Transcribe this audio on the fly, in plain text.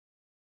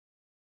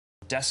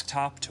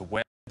desktop to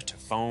web to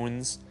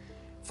phones,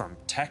 from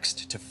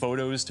text to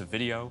photos to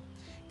video.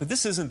 But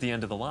this isn't the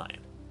end of the line.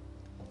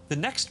 The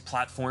next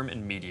platform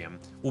and medium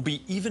will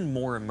be even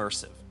more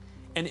immersive,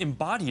 an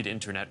embodied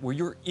internet where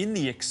you're in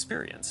the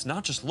experience,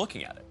 not just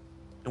looking at it.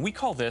 And we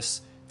call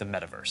this the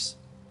Metaverse.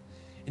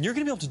 And you're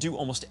going to be able to do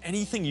almost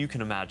anything you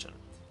can imagine.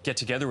 Get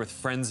together with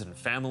friends and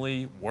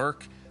family,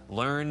 work,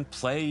 learn,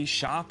 play,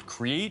 shop,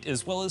 create,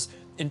 as well as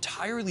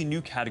entirely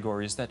new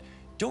categories that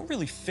don't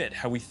really fit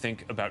how we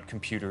think about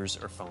computers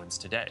or phones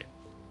today.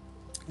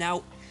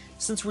 Now,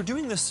 since we're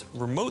doing this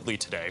remotely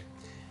today,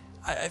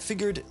 I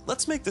figured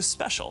let's make this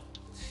special.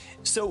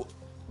 So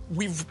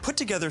we've put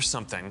together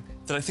something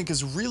that I think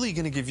is really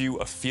going to give you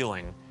a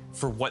feeling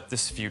for what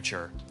this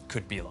future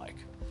could be like.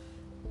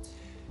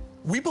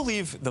 We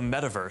believe the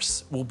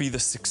Metaverse will be the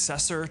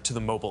successor to the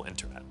mobile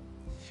internet.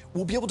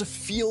 We'll be able to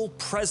feel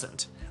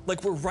present,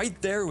 like we're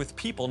right there with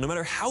people, no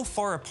matter how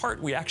far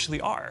apart we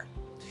actually are.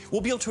 We'll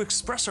be able to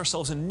express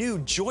ourselves in new,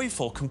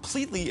 joyful,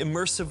 completely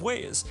immersive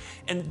ways,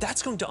 and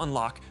that's going to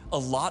unlock a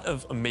lot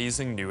of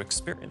amazing new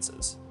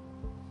experiences.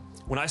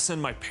 When I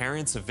send my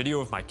parents a video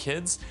of my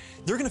kids,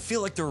 they're going to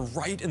feel like they're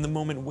right in the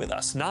moment with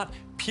us, not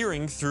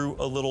peering through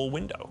a little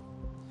window.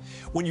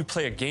 When you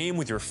play a game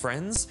with your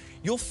friends,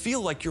 you'll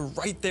feel like you're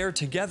right there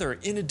together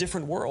in a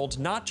different world,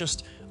 not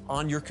just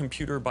on your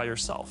computer by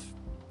yourself.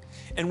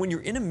 And when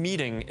you're in a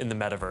meeting in the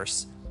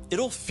Metaverse,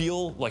 it'll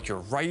feel like you're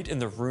right in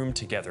the room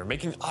together,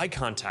 making eye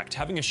contact,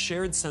 having a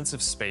shared sense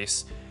of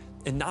space,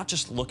 and not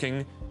just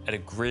looking at a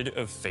grid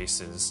of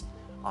faces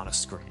on a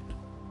screen.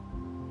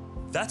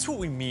 That's what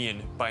we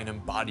mean by an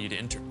embodied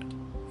internet.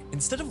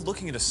 Instead of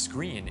looking at a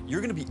screen,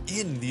 you're going to be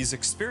in these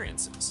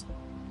experiences.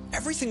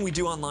 Everything we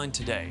do online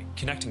today,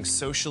 connecting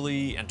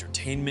socially,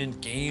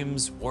 entertainment,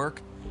 games,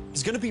 work,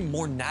 is going to be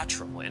more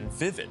natural and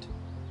vivid.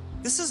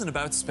 This isn't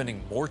about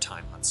spending more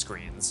time on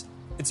screens.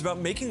 It's about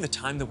making the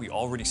time that we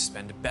already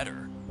spend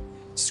better.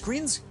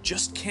 Screens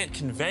just can't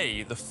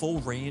convey the full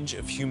range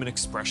of human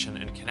expression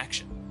and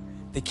connection.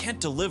 They can't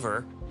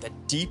deliver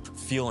that deep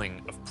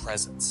feeling of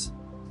presence.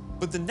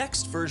 But the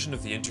next version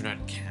of the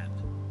internet can.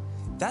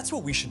 That's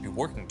what we should be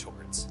working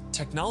towards.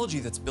 Technology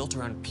that's built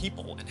around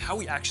people and how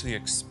we actually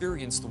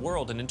experience the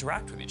world and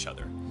interact with each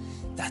other.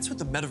 That's what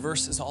the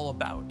Metaverse is all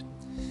about.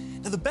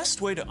 Now, the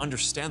best way to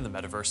understand the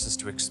Metaverse is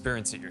to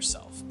experience it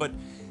yourself, but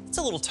it's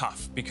a little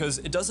tough because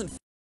it doesn't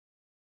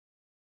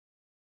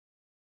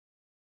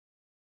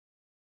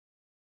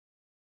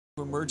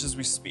emerge as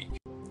we speak.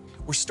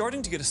 We're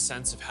starting to get a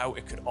sense of how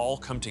it could all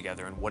come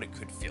together and what it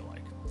could feel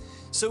like.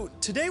 So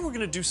today we're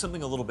going to do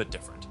something a little bit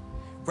different.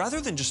 Rather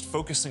than just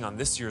focusing on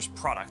this year's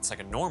products like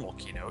a normal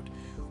keynote,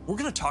 we're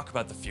going to talk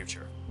about the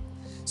future.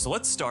 So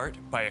let's start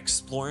by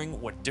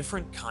exploring what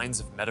different kinds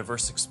of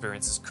Metaverse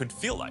experiences could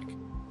feel like,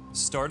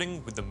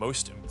 starting with the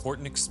most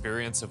important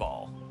experience of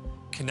all,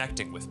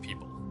 connecting with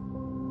people.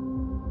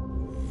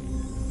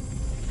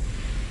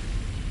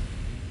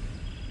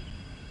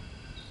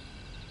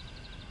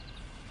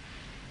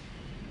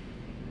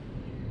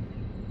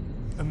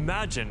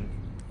 Imagine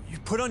you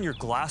put on your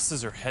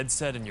glasses or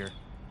headset and you're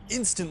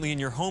instantly in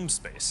your home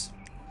space.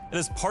 It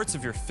has parts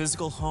of your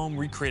physical home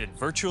recreated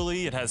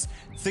virtually, it has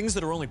things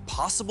that are only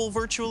possible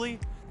virtually,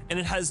 and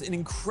it has an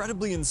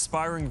incredibly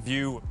inspiring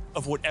view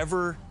of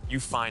whatever you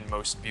find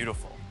most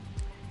beautiful.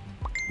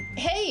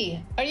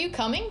 Hey, are you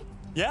coming?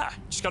 Yeah,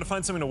 just gotta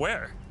find something to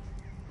wear.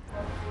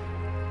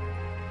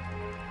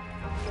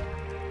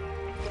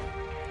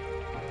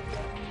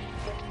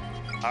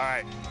 All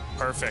right,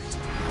 perfect.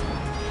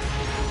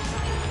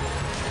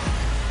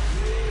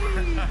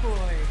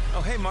 Boy.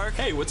 Oh, hey, Mark.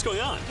 Hey, what's going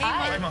on? Hey,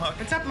 Hi, Mark. Mark.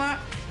 What's up, Mark?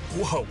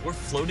 Whoa, we're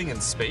floating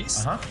in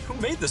space? Who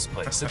made this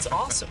place? It's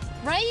awesome.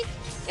 Right?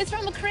 It's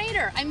from a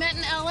crater I met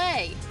in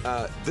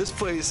LA. This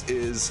place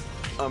is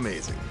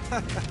amazing.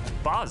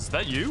 Boz, is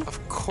that you?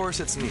 Of course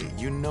it's me.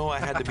 You know I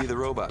had to be the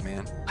robot,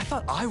 man. I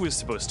thought I was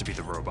supposed to be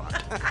the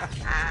robot.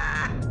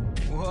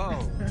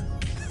 Whoa.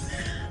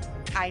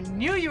 I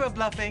knew you were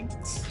bluffing.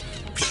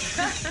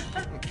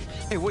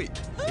 Hey, wait.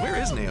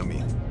 Where is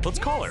Naomi? Let's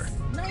call her.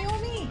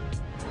 Naomi.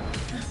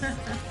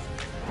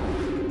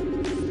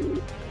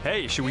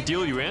 Hey, should we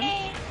deal you in?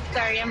 Hey,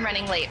 sorry I'm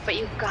running late, but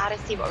you've got to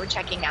see what we're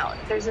checking out.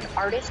 There's an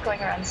artist going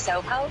around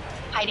Soho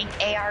hiding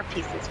AR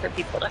pieces for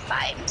people to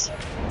find.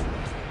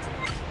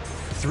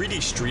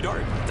 3D street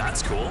art?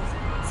 That's cool.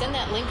 Send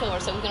that link over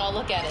so we can all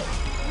look at it.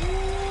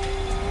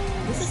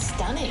 This is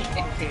stunning.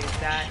 Okay,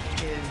 that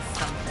is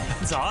something.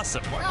 That's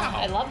awesome. Wow.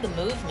 I love the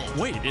movement.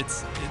 Wait,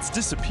 it's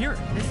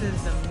disappearing. This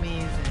is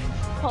amazing.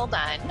 Hold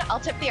on, I'll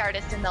tip the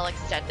artist and they'll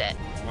extend it.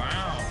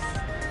 Wow,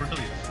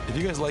 brilliant. If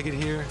you guys like it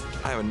here,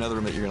 I have another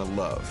room that you're gonna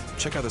love.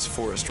 Check out this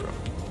forest room.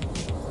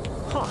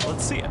 Huh,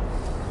 let's see it.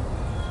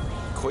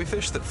 Koi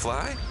fish that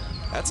fly?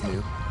 That's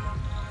new.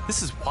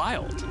 This is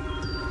wild.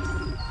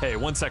 Hey,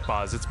 one sec,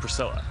 Boz, it's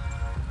Priscilla.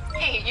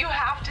 Hey, you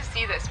have to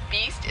see this.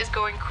 Beast is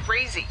going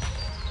crazy.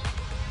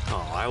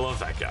 Oh, I love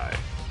that guy.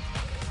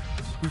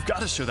 We've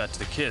got to show that to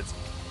the kids.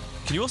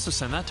 Can you also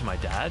send that to my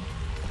dad?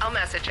 I'll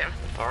message him.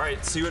 All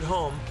right, see you at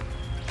home.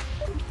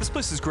 This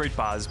place is great,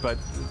 Boz, but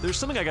there's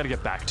something I gotta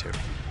get back to.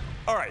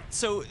 All right,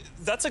 so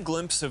that's a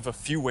glimpse of a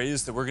few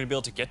ways that we're gonna be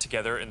able to get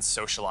together and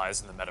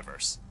socialize in the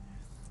metaverse.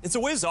 It's a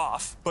ways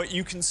off, but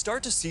you can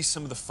start to see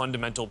some of the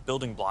fundamental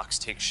building blocks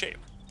take shape.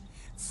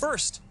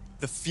 First,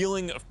 the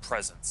feeling of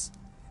presence.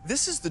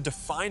 This is the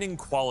defining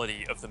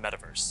quality of the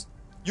metaverse.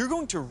 You're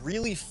going to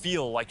really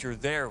feel like you're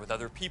there with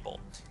other people.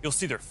 You'll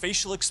see their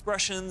facial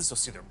expressions, you'll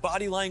see their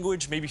body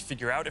language, maybe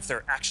figure out if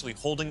they're actually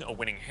holding a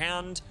winning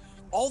hand.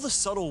 All the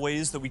subtle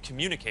ways that we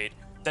communicate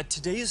that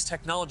today's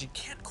technology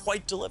can't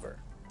quite deliver.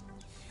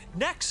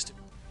 Next,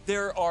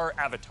 there are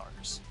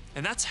avatars,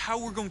 and that's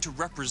how we're going to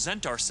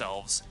represent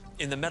ourselves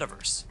in the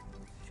metaverse.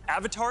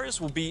 Avatars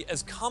will be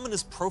as common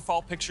as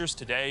profile pictures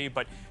today,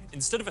 but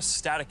instead of a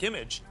static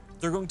image,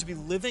 they're going to be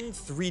living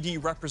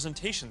 3D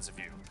representations of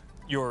you.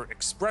 Your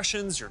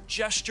expressions, your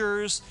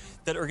gestures,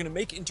 that are gonna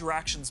make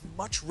interactions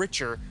much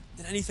richer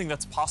than anything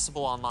that's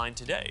possible online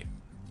today.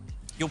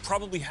 You'll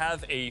probably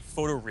have a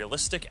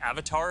photorealistic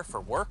avatar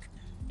for work,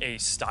 a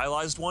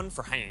stylized one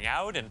for hanging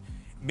out, and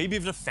maybe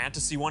even a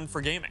fantasy one for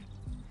gaming.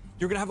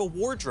 You're gonna have a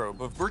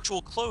wardrobe of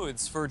virtual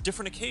clothes for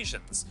different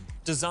occasions,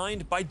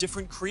 designed by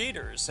different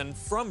creators and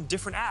from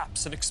different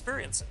apps and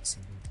experiences.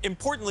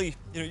 Importantly,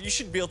 you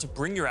should be able to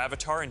bring your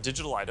avatar and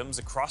digital items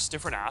across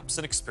different apps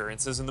and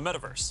experiences in the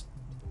metaverse.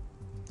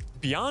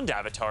 Beyond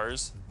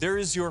avatars, there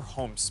is your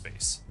home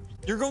space.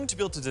 You're going to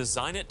be able to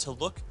design it to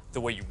look the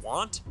way you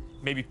want,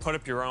 maybe put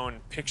up your own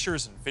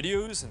pictures and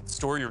videos and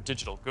store your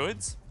digital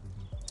goods.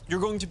 You're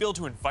going to be able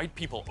to invite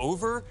people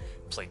over,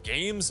 play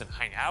games and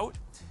hang out.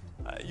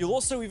 You'll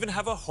also even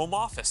have a home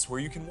office where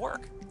you can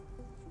work.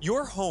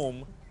 Your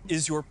home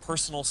is your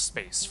personal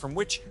space from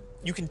which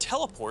you can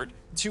teleport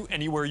to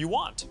anywhere you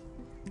want.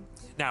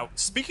 Now,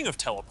 speaking of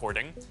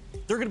teleporting,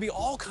 there are going to be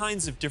all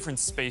kinds of different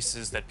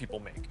spaces that people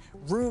make.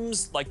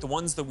 Rooms like the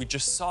ones that we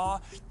just saw,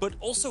 but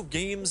also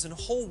games and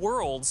whole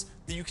worlds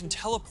that you can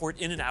teleport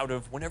in and out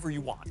of whenever you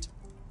want.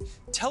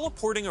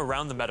 Teleporting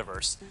around the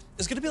metaverse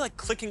is going to be like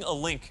clicking a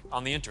link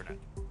on the internet.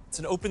 It's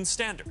an open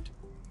standard.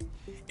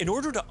 In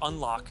order to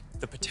unlock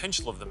the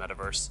potential of the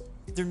metaverse,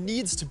 there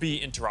needs to be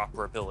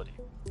interoperability.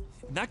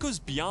 And that goes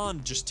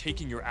beyond just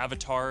taking your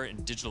avatar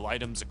and digital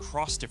items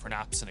across different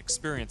apps and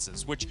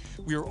experiences, which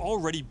we are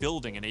already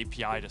building an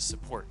API to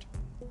support.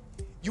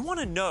 You want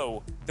to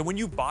know that when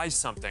you buy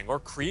something or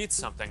create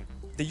something,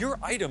 that your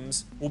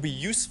items will be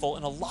useful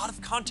in a lot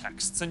of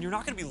contexts and you're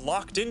not going to be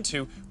locked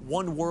into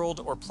one world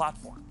or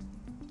platform.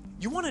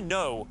 You want to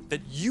know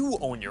that you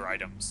own your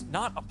items,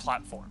 not a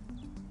platform.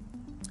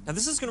 Now,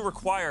 this is going to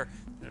require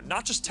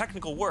not just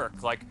technical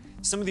work, like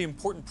some of the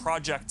important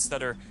projects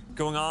that are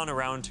going on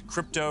around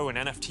crypto and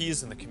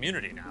NFTs in the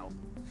community now.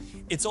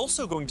 It's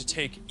also going to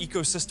take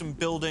ecosystem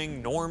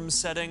building, norm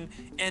setting,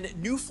 and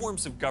new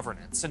forms of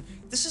governance, and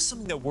this is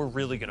something that we're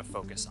really going to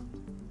focus on.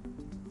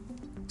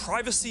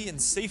 Privacy and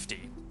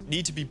safety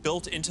need to be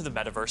built into the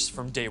metaverse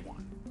from day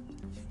one.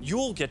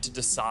 You'll get to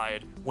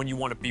decide when you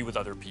want to be with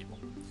other people,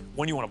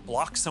 when you want to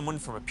block someone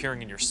from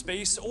appearing in your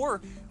space, or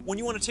when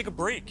you want to take a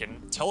break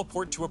and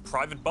teleport to a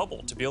private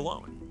bubble to be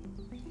alone.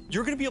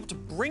 You're going to be able to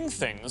bring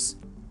things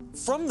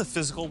from the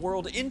physical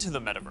world into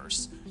the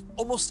metaverse.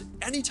 Almost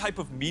any type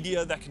of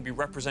media that can be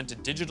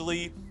represented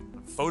digitally,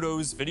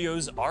 photos,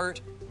 videos,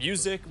 art,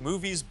 music,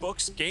 movies,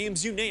 books,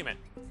 games, you name it.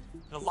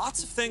 And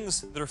lots of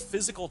things that are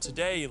physical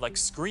today, like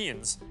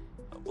screens,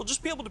 will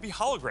just be able to be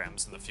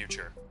holograms in the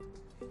future.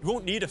 You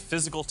won't need a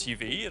physical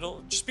TV,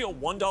 it'll just be a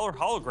 $1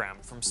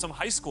 hologram from some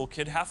high school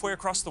kid halfway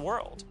across the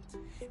world.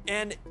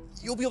 And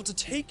you'll be able to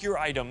take your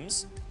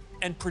items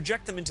and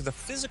project them into the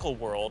physical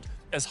world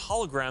as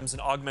holograms in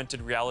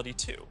augmented reality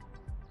too.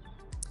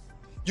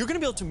 You're going to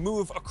be able to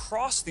move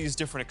across these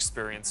different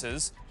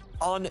experiences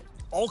on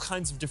all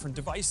kinds of different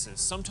devices,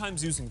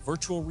 sometimes using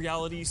virtual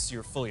reality so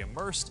you're fully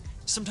immersed,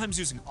 sometimes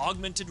using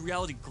augmented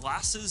reality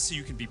glasses so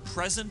you can be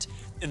present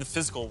in the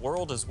physical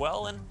world as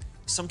well, and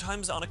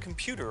sometimes on a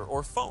computer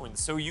or phone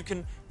so you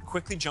can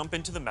quickly jump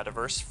into the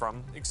metaverse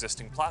from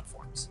existing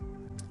platforms.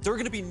 There are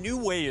going to be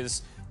new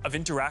ways of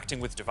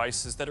interacting with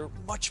devices that are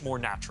much more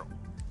natural.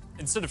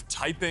 Instead of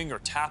typing or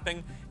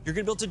tapping, you're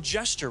going to be able to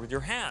gesture with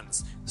your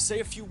hands, say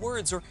a few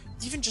words, or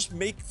even just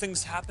make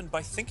things happen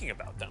by thinking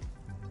about them.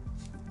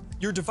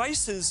 Your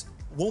devices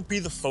won't be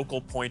the focal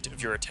point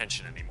of your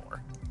attention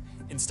anymore.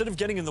 Instead of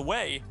getting in the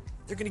way,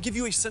 they're going to give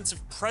you a sense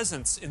of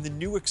presence in the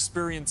new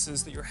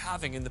experiences that you're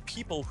having and the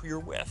people who you're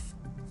with.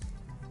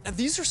 And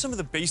these are some of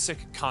the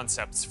basic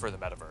concepts for the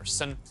metaverse.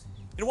 And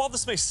while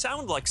this may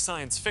sound like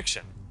science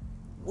fiction,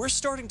 we're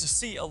starting to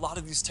see a lot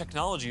of these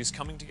technologies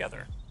coming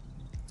together.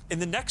 In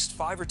the next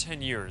 5 or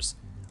 10 years,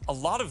 a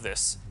lot of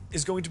this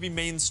is going to be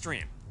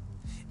mainstream.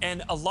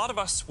 And a lot of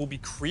us will be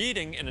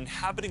creating and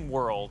inhabiting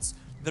worlds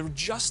that are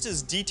just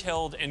as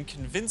detailed and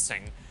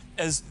convincing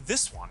as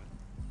this one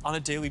on a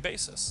daily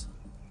basis.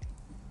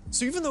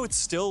 So even though it's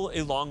still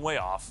a long way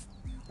off,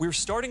 we're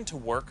starting to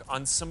work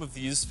on some of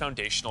these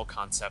foundational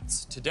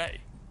concepts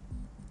today.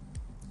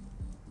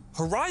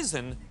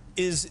 Horizon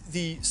is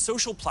the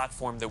social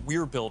platform that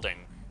we're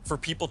building for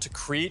people to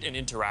create and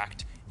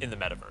interact in the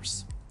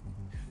metaverse.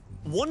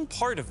 One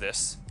part of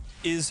this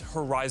is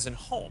Horizon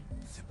Home,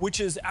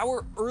 which is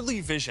our early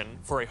vision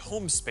for a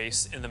home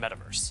space in the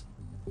metaverse.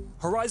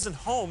 Horizon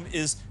Home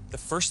is the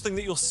first thing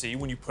that you'll see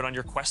when you put on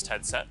your Quest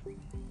headset.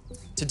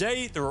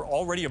 Today, there are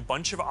already a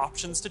bunch of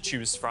options to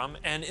choose from,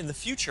 and in the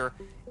future,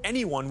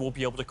 anyone will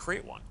be able to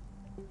create one.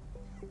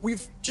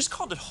 We've just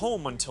called it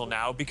Home until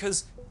now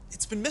because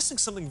it's been missing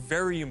something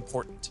very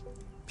important: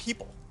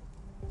 people.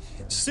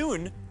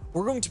 Soon,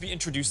 we're going to be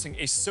introducing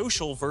a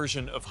social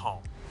version of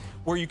Home,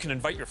 where you can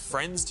invite your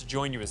friends to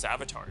join you as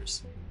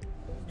avatars.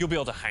 You'll be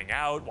able to hang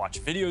out,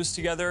 watch videos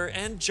together,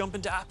 and jump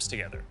into apps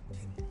together.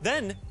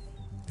 Then,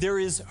 there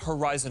is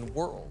Horizon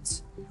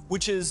Worlds,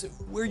 which is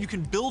where you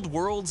can build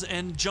worlds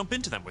and jump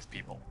into them with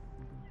people.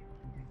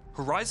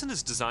 Horizon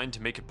is designed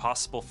to make it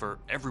possible for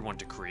everyone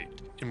to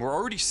create, and we're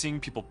already seeing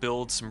people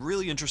build some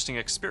really interesting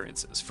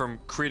experiences, from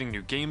creating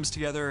new games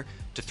together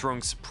to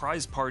throwing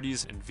surprise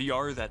parties in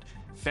VR that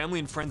family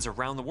and friends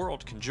around the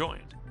world can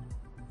join.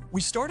 We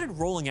started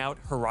rolling out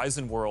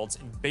Horizon Worlds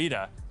in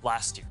beta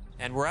last year,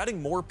 and we're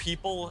adding more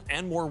people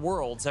and more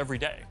worlds every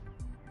day.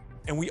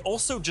 And we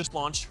also just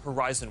launched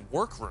Horizon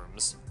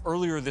Workrooms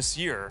earlier this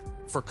year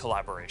for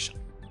collaboration.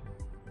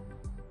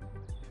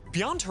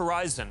 Beyond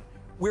Horizon,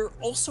 we're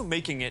also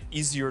making it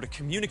easier to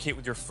communicate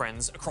with your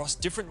friends across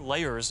different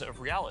layers of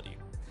reality.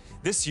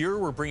 This year,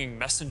 we're bringing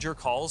messenger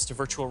calls to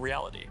virtual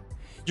reality.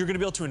 You're going to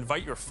be able to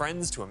invite your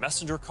friends to a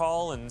messenger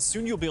call, and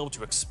soon you'll be able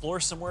to explore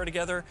somewhere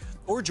together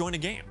or join a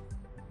game.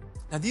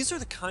 Now, these are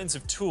the kinds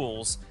of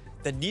tools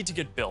that need to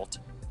get built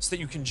so that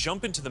you can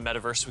jump into the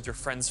metaverse with your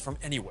friends from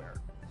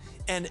anywhere.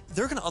 And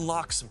they're going to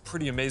unlock some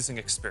pretty amazing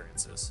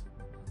experiences.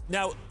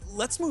 Now,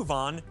 let's move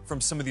on from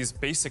some of these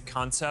basic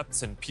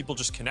concepts and people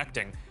just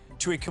connecting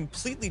to a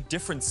completely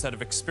different set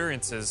of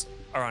experiences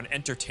around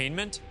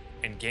entertainment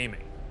and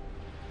gaming.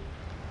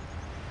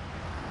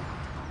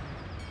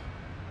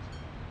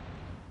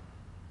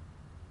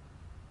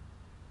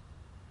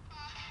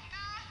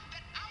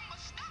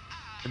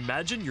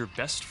 Imagine your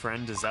best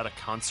friend is at a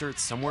concert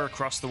somewhere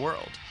across the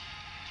world.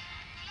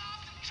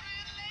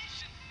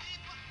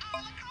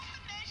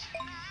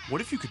 What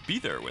if you could be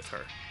there with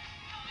her?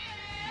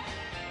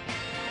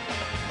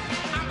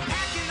 I'm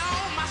packing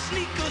all my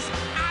sneakers.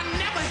 I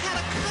never had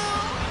a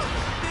club.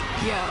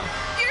 Yo.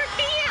 You're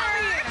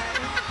here!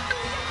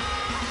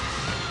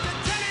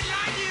 Tell it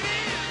like it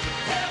is.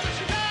 Tell what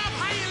you love,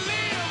 how you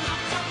live.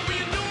 When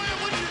you're doing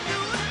what you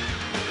do.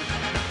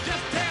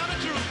 Just tell the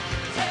truth.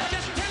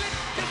 Just tell it,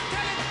 just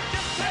tell it,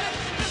 just tell it,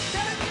 just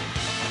tell it.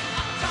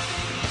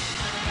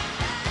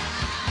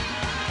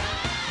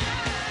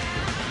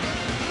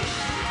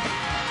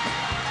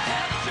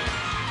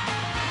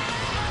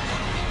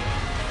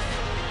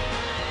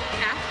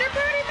 After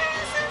party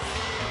passes?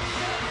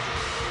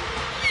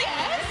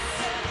 Yes!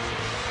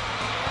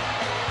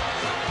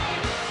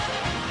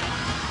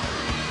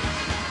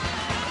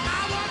 I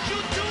want you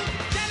to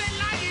tell it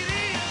like it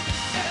is.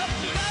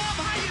 Love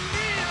how you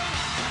live.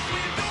 When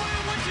you're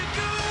doing what you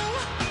do.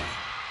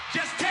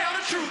 Just tell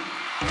the truth.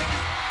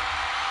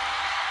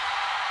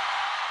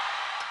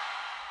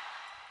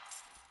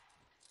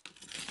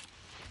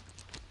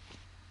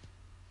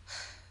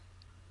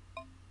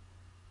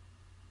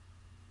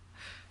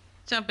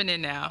 Jumping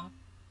in now.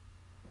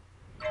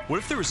 What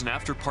if there was an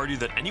after party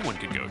that anyone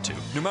could go to,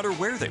 no matter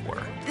where they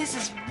were? This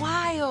is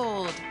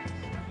wild.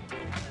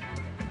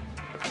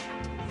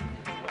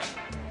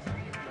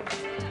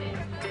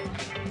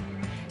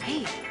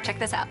 Hey, check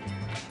this out.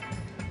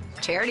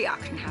 Charity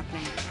auction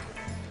happening.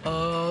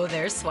 Oh,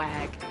 there's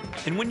swag.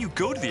 And when you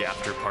go to the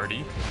after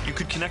party, you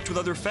could connect with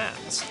other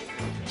fans,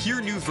 hear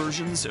new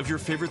versions of your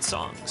favorite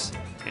songs,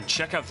 and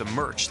check out the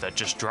merch that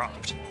just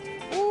dropped.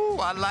 Ooh,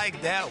 I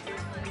like that one.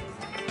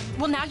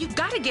 Well, now you've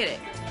got to get it.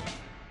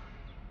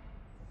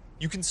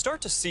 You can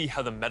start to see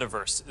how the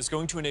metaverse is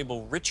going to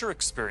enable richer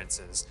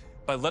experiences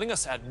by letting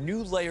us add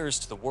new layers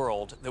to the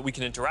world that we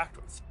can interact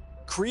with.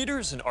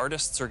 Creators and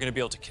artists are going to be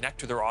able to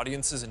connect with their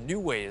audiences in new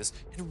ways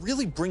and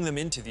really bring them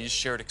into these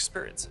shared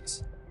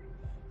experiences.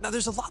 Now,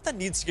 there's a lot that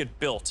needs to get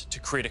built to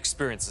create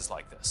experiences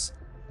like this,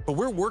 but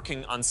we're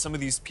working on some of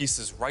these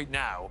pieces right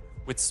now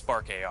with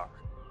Spark AR.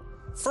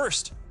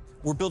 First,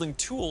 we're building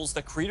tools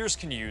that creators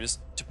can use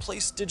to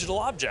place digital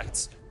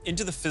objects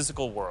into the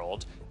physical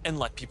world and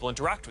let people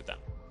interact with them.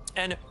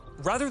 And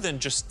rather than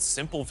just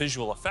simple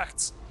visual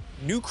effects,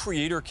 new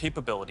creator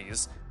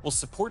capabilities will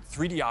support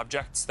 3D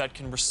objects that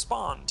can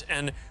respond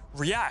and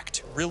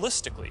react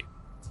realistically,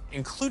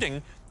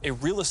 including a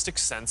realistic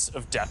sense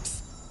of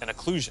depth and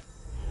occlusion.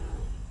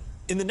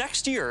 In the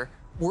next year,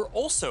 we're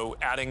also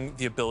adding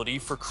the ability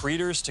for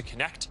creators to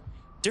connect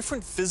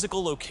different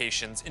physical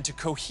locations into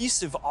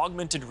cohesive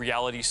augmented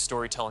reality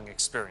storytelling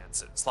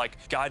experiences, like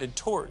guided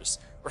tours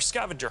or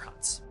scavenger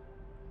hunts.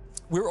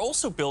 We're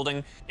also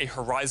building a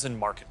Horizon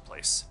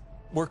marketplace,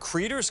 where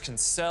creators can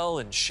sell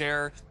and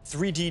share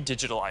 3D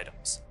digital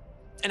items.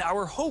 And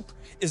our hope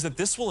is that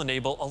this will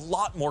enable a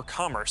lot more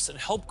commerce and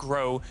help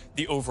grow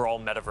the overall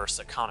metaverse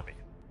economy.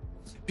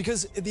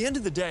 Because at the end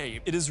of the day,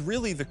 it is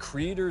really the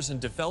creators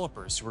and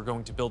developers who are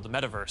going to build the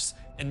metaverse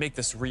and make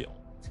this real.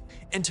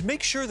 And to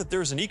make sure that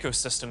there's an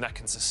ecosystem that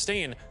can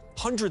sustain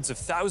hundreds of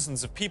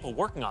thousands of people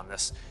working on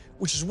this,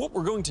 which is what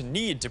we're going to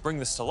need to bring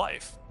this to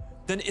life,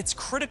 then it's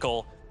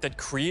critical that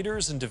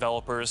creators and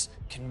developers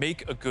can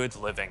make a good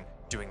living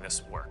doing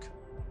this work.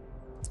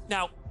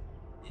 Now,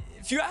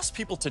 if you ask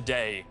people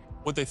today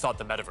what they thought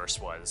the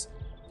metaverse was,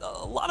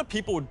 a lot of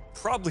people would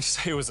probably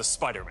say it was a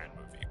Spider-Man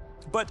movie.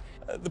 But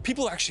the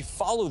people who actually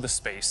follow the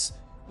space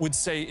would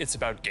say it's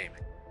about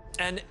gaming.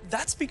 And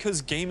that's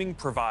because gaming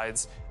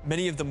provides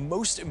many of the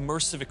most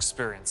immersive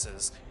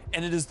experiences,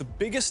 and it is the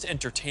biggest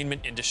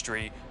entertainment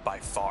industry by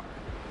far.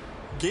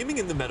 Gaming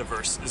in the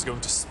metaverse is going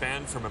to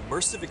span from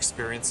immersive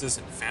experiences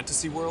in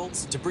fantasy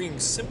worlds to bringing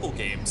simple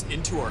games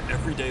into our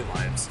everyday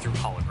lives through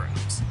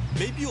holograms.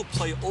 Maybe you'll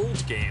play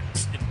old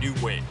games in new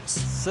ways.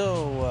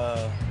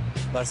 So,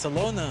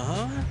 Barcelona,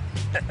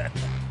 huh?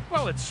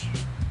 Well, it's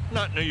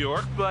not New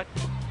York, but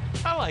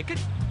I like it.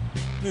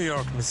 New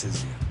York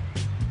misses you.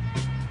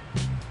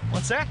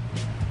 What's that?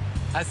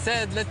 I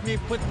said, let me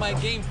put my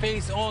game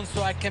face on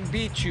so I can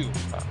beat you.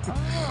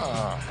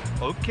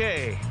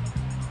 Okay.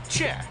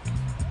 Check.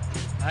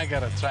 I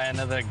gotta try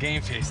another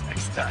game face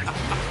next time.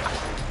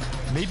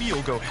 Maybe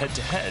you'll go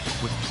head-to-head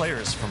with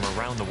players from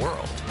around the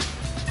world.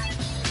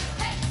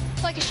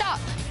 It's like a shop.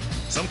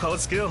 Some call it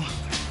skill.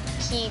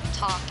 Keep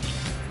talking.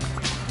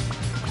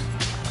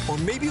 Or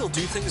maybe you'll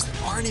do things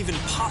that aren't even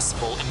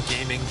possible in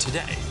gaming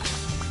today.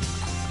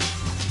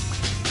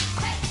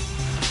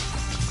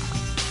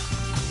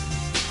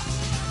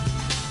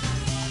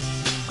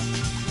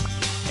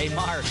 Hey,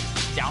 Mark,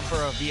 down for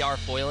a VR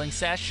foiling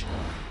sesh?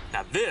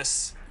 Now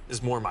this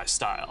is more my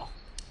style.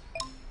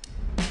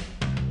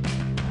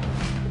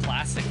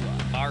 Classic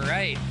look. All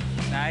right.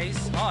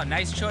 Nice. Oh,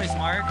 nice choice,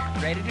 Mark.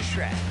 Ready to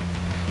shred.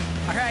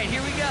 All right,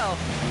 here we go.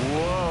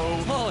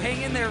 Whoa. Whoa,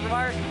 hang in there,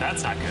 Mark.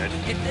 That's not good.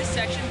 Hit this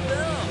section,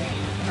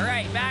 boom. All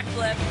right,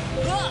 backflip.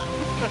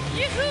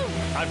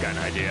 Yoo-hoo! I've got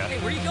an idea. Hey,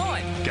 where are you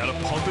going? Gotta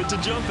pump it to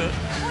jump it.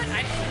 What?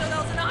 I didn't know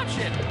that was an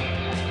option.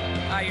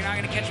 All right, you're not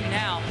gonna catch me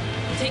now.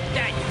 Take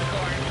that,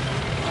 unicorn.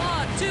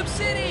 Oh, Tube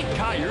City.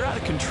 Kai, you're out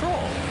of control.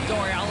 Don't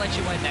worry, I'll let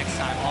you win next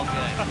time. All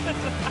good.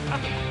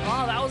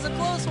 Oh, that was a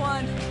close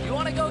one. You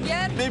want to go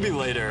again? Maybe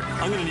later.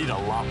 I'm gonna need a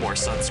lot more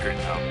sunscreen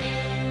though.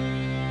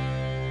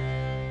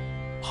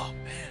 Oh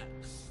man.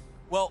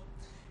 Well,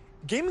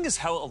 gaming is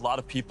how a lot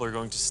of people are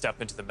going to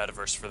step into the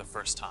metaverse for the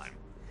first time.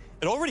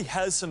 It already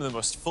has some of the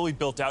most fully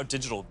built out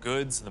digital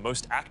goods and the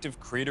most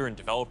active creator and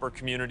developer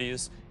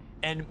communities,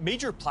 and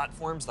major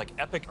platforms like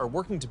Epic are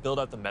working to build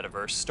out the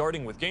metaverse,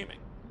 starting with gaming.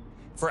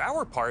 For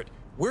our part,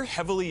 we're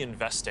heavily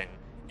investing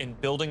in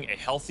building a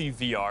healthy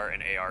VR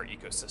and AR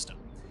ecosystem,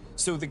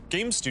 so the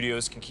game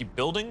studios can keep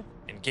building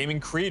and gaming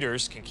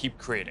creators can keep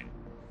creating.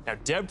 Now,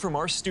 Deb from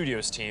our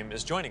studios team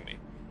is joining me.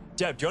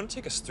 Deb, do you want to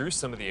take us through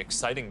some of the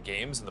exciting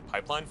games in the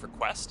pipeline for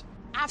Quest?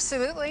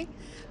 Absolutely.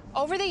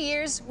 Over the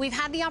years, we've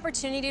had the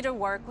opportunity to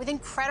work with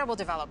incredible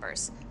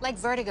developers, like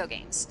Vertigo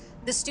Games,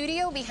 the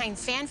studio behind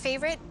fan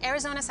favorite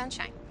Arizona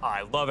Sunshine.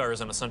 I love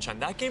Arizona Sunshine.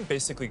 That game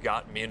basically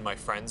got me and my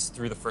friends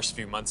through the first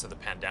few months of the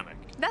pandemic.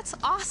 That's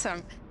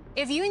awesome.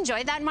 If you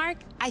enjoyed that, Mark,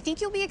 I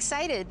think you'll be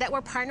excited that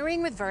we're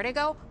partnering with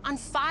Vertigo on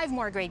 5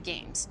 more great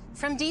games,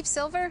 from Deep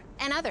Silver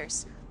and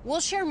others. We'll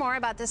share more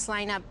about this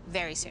lineup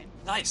very soon.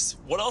 Nice.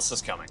 What else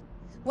is coming?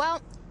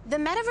 Well, the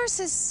metaverse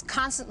is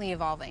constantly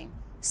evolving.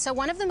 So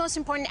one of the most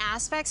important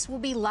aspects will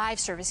be live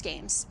service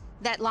games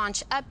that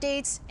launch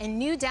updates and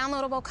new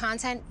downloadable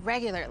content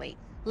regularly,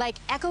 like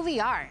Echo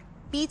VR,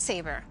 Beat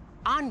Saber,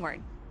 Onward,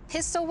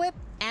 Pistol Whip,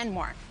 and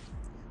more.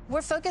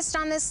 We're focused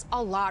on this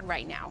a lot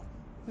right now,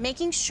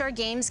 making sure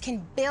games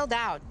can build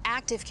out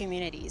active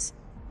communities.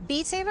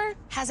 Beat Saber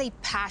has a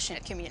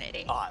passionate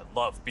community. Oh, I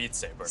love Beat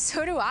Saber.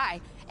 So do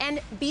I.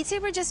 And Beat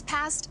Saber just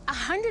passed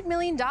 $100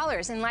 million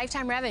in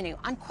lifetime revenue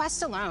on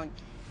Quest alone.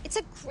 It's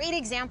a great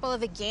example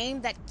of a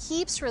game that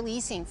keeps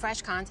releasing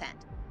fresh content.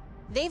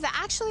 They've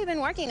actually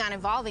been working on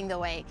evolving the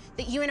way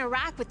that you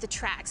interact with the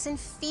tracks and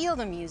feel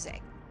the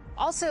music.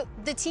 Also,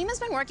 the team has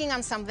been working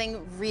on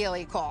something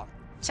really cool.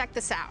 Check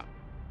this out.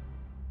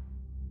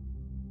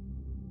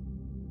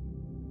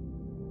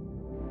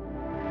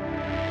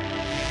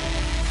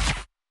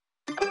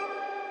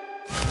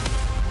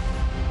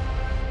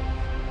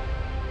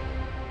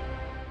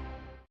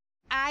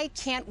 I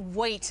can't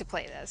wait to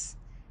play this.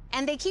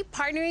 And they keep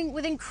partnering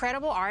with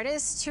incredible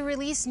artists to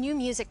release new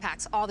music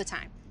packs all the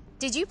time.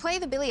 Did you play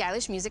the Billie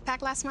Eilish music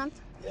pack last month?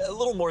 Yeah, a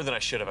little more than I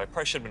should have. I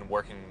probably should have been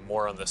working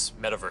more on this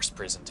metaverse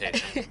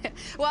presentation.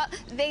 Well,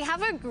 they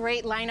have a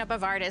great lineup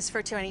of artists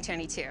for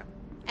 2022.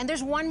 And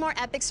there's one more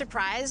epic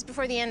surprise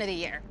before the end of the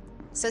year.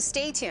 So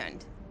stay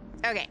tuned.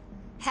 Okay,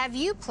 have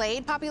you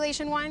played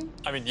Population 1?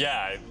 I mean, yeah,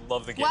 I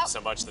love the game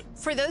so much that...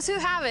 For those who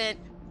haven't,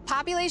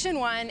 Population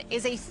 1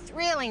 is a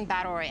thrilling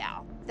battle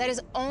royale that is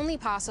only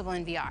possible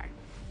in VR.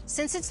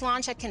 Since its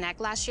launch at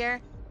Connect last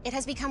year, it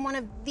has become one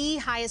of the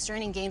highest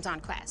earning games on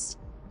Quest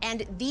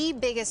and the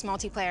biggest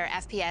multiplayer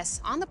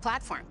FPS on the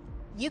platform.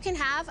 You can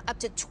have up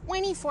to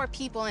 24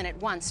 people in at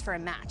once for a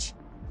match.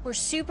 We're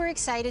super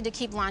excited to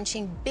keep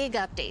launching big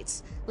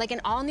updates, like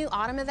an all-new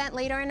autumn event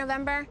later in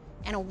November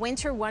and a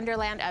Winter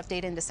Wonderland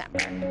update in December.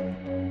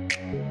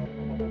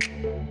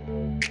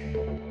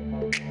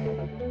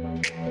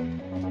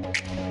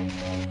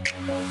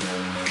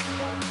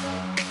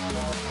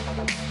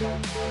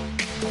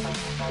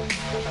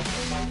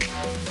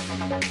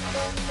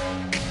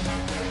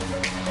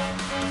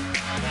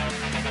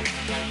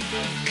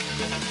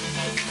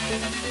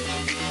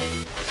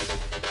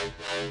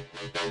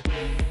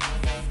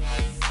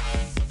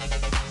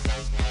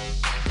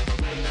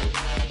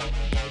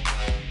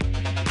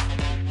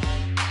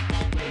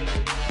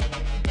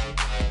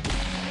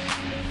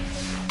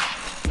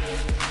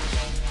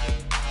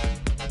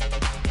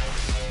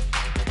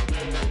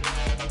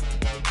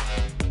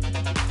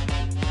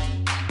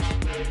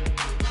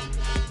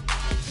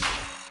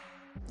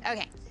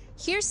 Okay,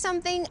 here's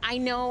something I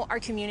know our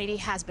community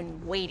has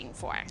been waiting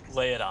for.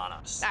 Lay it on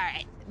us. All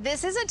right,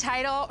 this is a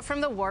title from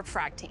the Warp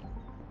Frog team.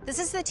 This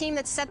is the team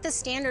that set the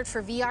standard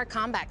for VR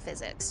combat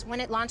physics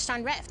when it launched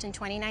on Rift in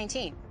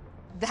 2019.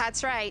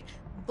 That's right,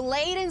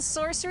 Blade and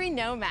Sorcery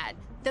Nomad,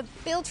 the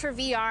built for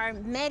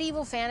VR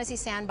medieval fantasy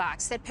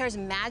sandbox that pairs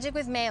magic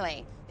with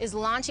melee, is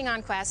launching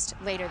on Quest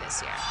later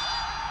this year.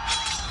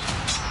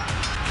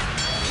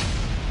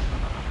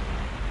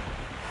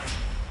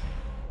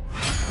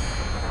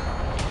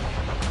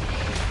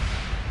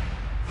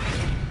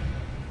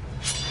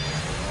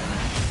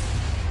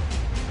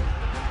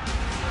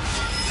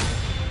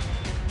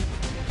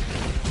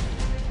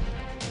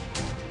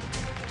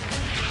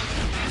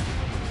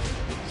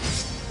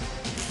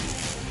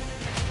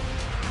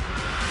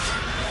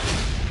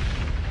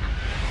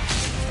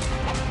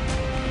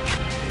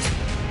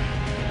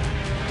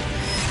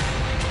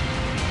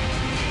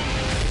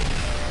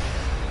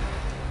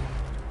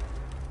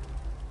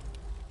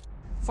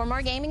 For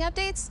more gaming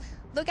updates,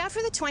 look out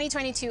for the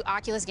 2022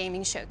 Oculus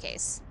Gaming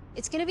Showcase.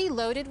 It's going to be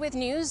loaded with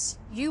news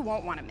you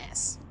won't want to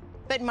miss.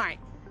 But Mark,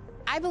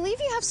 I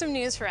believe you have some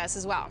news for us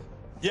as well.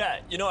 Yeah,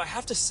 you know, I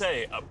have to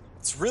say,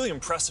 it's really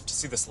impressive to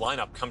see this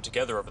lineup come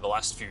together over the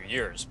last few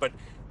years, but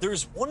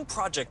there's one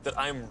project that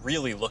I'm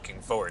really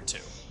looking forward to.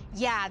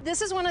 Yeah,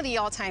 this is one of the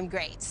all-time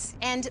greats,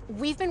 and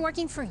we've been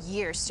working for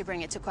years to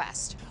bring it to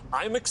Quest.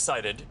 I'm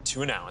excited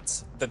to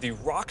announce that the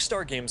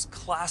Rockstar Games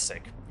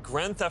classic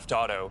Grand Theft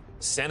Auto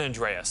San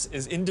Andreas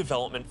is in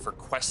development for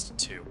Quest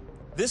 2.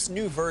 This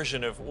new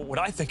version of what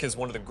I think is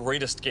one of the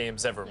greatest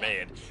games ever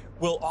made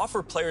will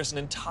offer players an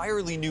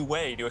entirely new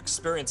way to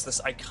experience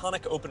this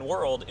iconic open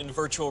world in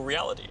virtual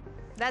reality.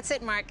 That's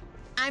it, Mark.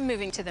 I'm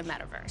moving to the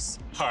Metaverse.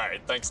 All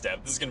right, thanks,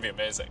 Deb. This is going to be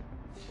amazing.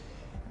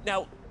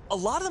 Now, a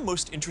lot of the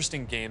most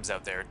interesting games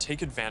out there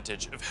take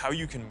advantage of how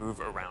you can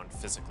move around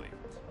physically.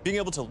 Being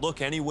able to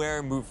look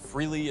anywhere, move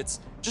freely, it's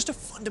just a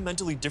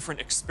fundamentally different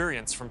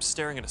experience from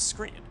staring at a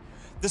screen.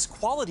 This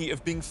quality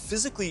of being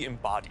physically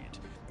embodied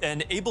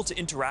and able to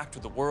interact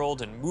with the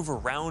world and move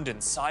around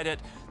inside it,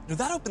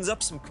 that opens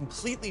up some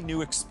completely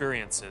new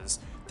experiences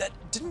that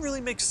didn't really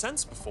make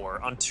sense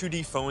before on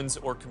 2D phones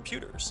or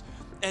computers.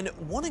 And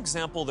one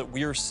example that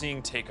we are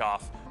seeing take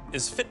off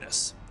is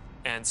fitness.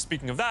 And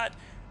speaking of that,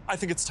 I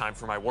think it's time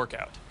for my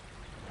workout.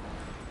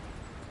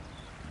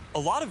 A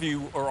lot of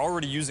you are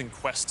already using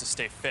Quest to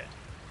stay fit.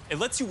 It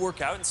lets you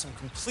work out in some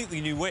completely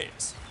new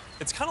ways.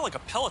 It's kind of like a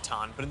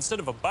Peloton, but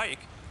instead of a bike,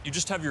 you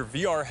just have your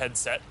VR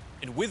headset,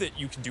 and with it,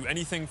 you can do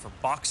anything from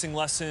boxing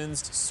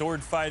lessons to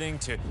sword fighting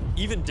to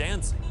even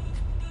dancing.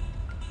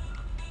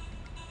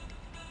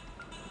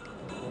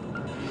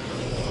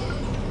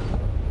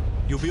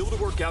 You'll be able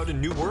to work out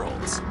in new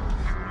worlds,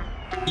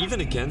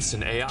 even against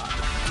an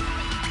AI.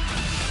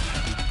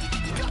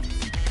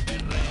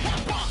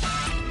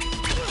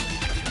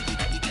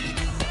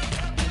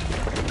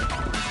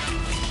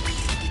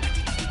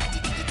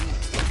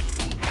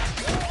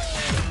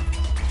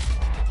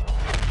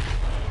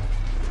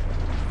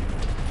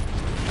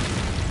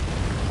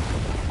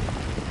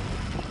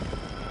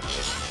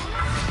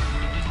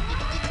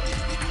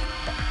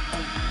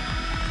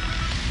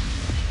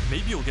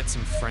 Maybe you'll get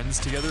some friends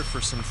together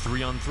for some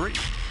 3-on-3.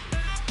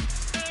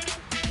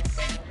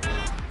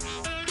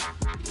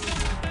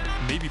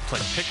 Maybe play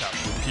pickup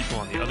with people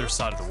on the other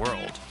side of the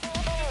world.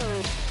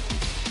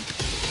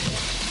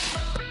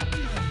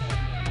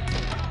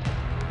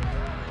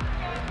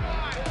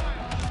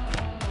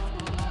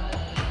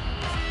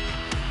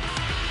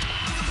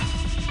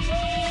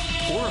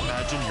 Or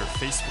imagine your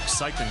Facebook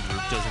cycling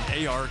group does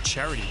an AR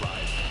charity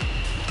ride.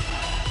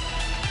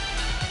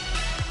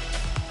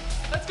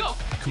 Let's go.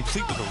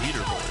 Complete with a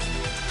leaderboard.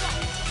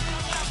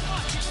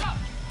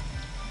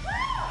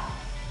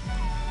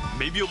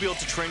 Maybe you'll be able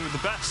to train with the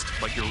best,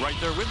 like you're right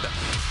there with them.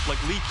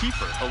 Like Lee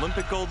Kiefer,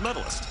 Olympic gold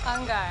medalist.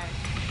 On guard.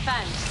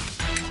 Fence.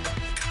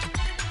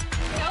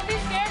 Don't be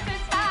scared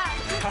this time.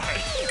 All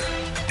right.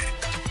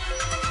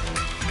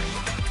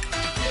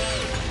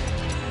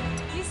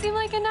 You seem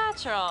like a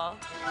natural.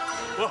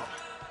 Whoa. All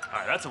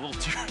right, that's a little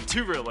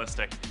too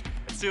realistic.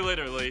 See you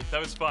later, Lee.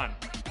 That was fun.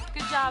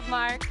 Good job,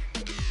 Mark.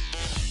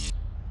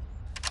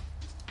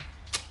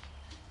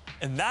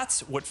 And that's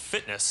what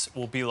fitness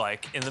will be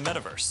like in the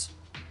metaverse.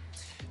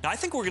 Now, I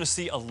think we're going to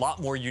see a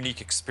lot more unique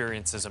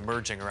experiences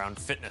emerging around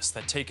fitness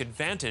that take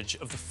advantage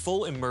of the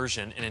full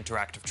immersion in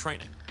interactive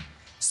training.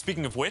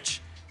 Speaking of which,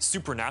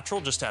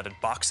 Supernatural just added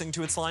boxing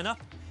to its lineup,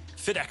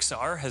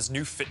 FitXR has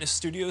new fitness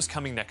studios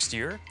coming next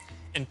year,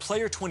 and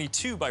Player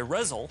 22 by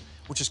Rezzil,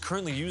 which is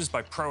currently used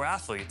by pro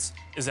athletes,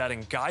 is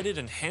adding guided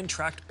and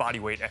hand-tracked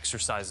bodyweight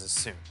exercises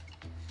soon.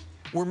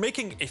 We're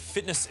making a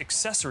fitness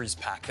accessories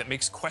pack that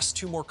makes Quest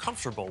 2 more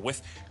comfortable,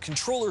 with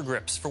controller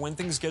grips for when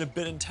things get a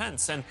bit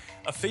intense, and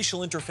a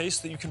facial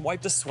interface that you can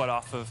wipe the sweat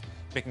off of,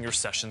 making your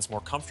sessions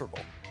more comfortable.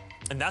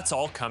 And that's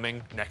all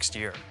coming next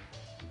year.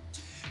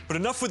 But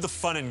enough with the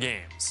fun and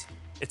games.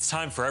 It's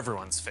time for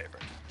everyone's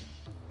favorite,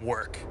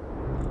 work.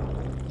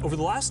 Over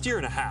the last year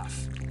and a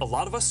half, a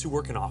lot of us who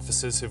work in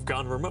offices have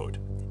gone remote.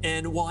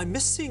 And while I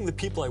miss seeing the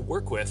people I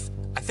work with,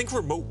 I think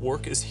remote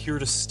work is here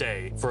to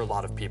stay for a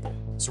lot of people.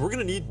 So we're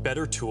gonna need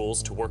better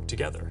tools to work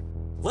together.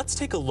 Let's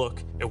take a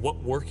look at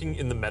what working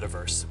in the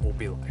metaverse will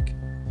be like.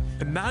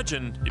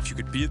 Imagine if you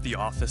could be at the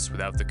office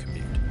without the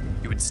commute.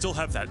 You would still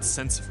have that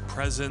sense of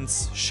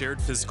presence,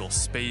 shared physical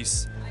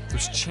space,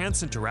 those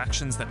chance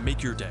interactions that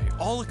make your day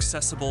all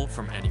accessible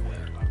from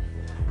anywhere.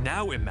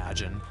 Now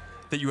imagine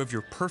that you have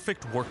your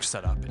perfect work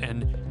setup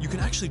and you can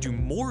actually do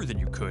more than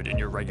you could in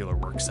your regular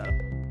work setup.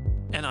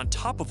 And on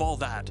top of all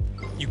that,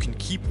 you can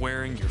keep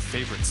wearing your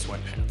favorite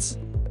sweatpants.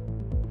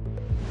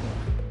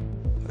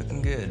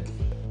 Looking good.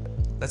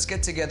 Let's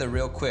get together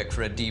real quick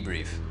for a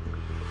debrief.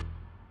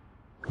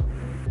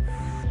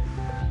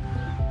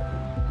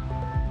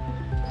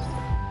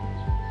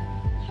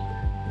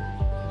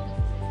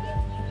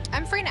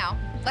 I'm free now.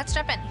 Let's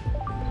jump in.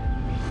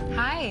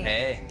 Hi.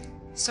 Hey.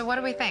 So what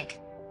do we think?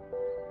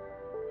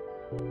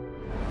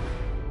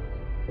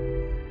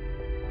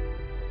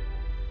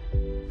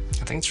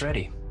 I think it's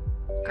ready.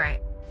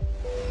 Great.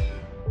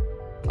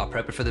 I'll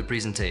prep it for the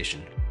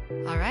presentation.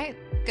 All right.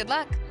 Good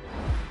luck.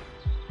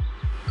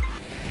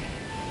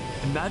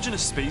 Imagine a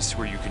space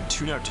where you can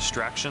tune out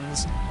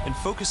distractions and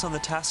focus on the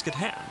task at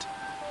hand.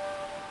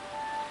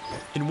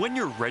 And when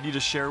you're ready to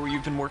share what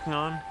you've been working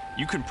on,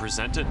 you can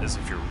present it as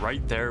if you're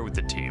right there with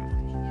the team.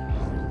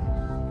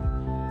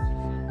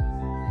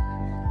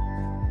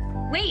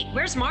 Wait,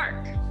 where's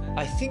Mark?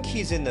 I think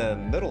he's in the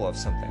middle of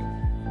something.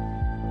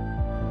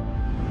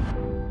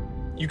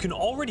 You can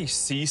already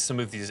see some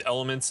of these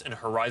elements in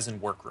Horizon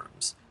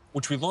Workrooms,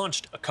 which we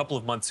launched a couple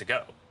of months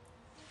ago.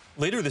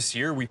 Later this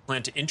year, we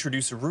plan to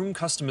introduce room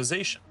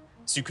customization,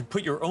 so you can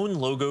put your own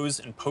logos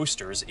and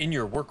posters in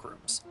your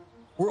workrooms.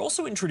 We're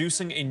also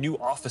introducing a new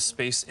office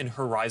space in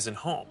Horizon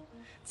Home,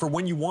 for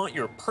when you want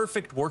your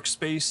perfect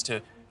workspace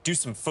to do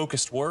some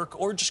focused work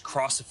or just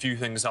cross a few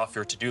things off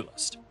your to-do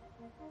list.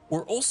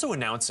 We're also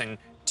announcing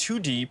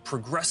 2D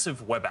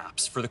progressive web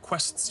apps for the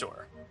Quest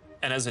Store,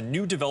 and as a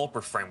new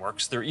developer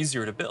frameworks, they're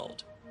easier to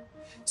build.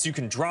 So you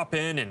can drop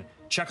in and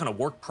check on a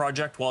work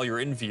project while you're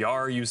in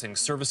VR using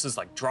services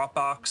like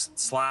Dropbox,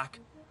 Slack,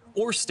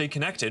 or stay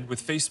connected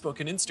with Facebook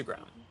and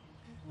Instagram.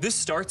 This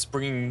starts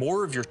bringing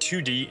more of your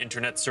 2D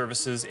internet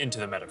services into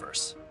the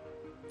metaverse.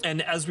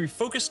 And as we've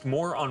focused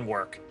more on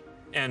work,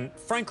 and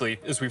frankly,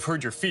 as we've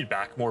heard your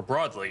feedback more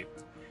broadly,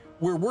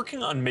 we're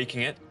working on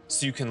making it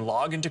so you can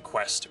log into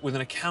Quest with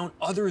an account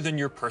other than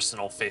your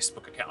personal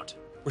Facebook account.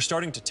 We're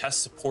starting to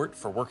test support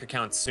for work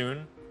accounts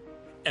soon,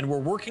 and we're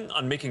working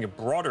on making a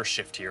broader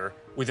shift here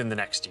within the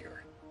next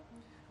year.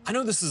 I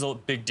know this is a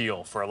big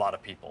deal for a lot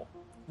of people.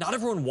 Not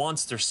everyone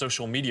wants their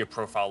social media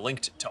profile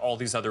linked to all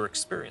these other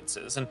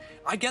experiences, and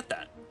I get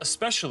that,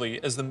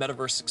 especially as the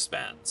metaverse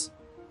expands.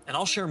 And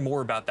I'll share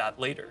more about that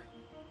later.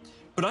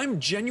 But I'm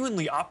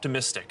genuinely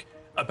optimistic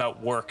about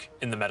work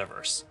in the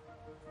metaverse.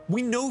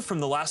 We know from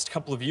the last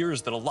couple of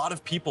years that a lot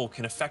of people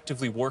can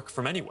effectively work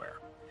from anywhere.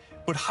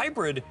 But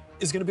hybrid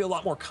is going to be a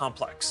lot more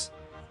complex,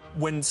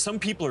 when some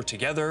people are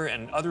together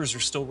and others are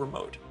still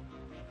remote.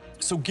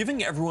 So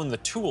giving everyone the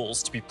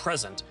tools to be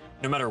present,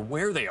 no matter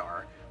where they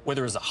are,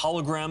 whether as a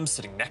hologram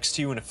sitting next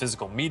to you in a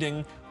physical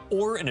meeting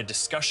or in a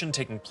discussion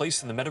taking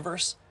place in the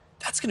metaverse,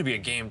 that's going to be a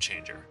game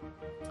changer.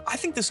 I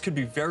think this could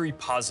be very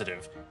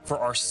positive for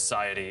our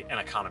society and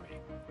economy.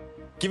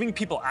 Giving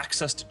people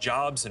access to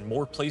jobs in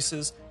more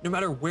places, no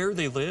matter where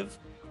they live,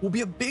 will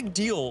be a big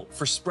deal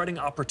for spreading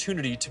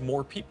opportunity to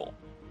more people.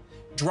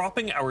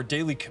 Dropping our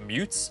daily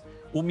commutes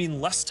will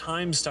mean less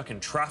time stuck in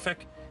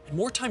traffic and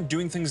more time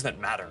doing things that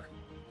matter.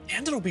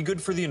 And it'll be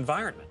good for the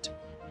environment.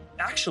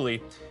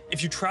 Actually,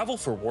 if you travel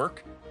for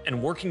work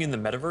and working in the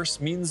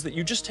metaverse means that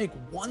you just take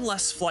one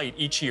less flight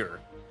each year,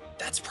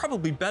 that's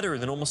probably better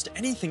than almost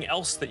anything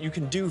else that you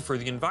can do for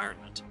the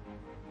environment.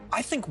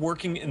 I think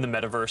working in the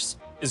metaverse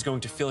is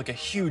going to feel like a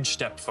huge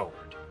step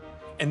forward.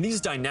 And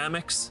these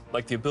dynamics,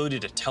 like the ability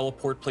to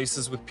teleport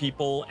places with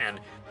people and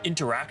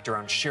interact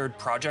around shared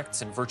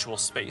projects in virtual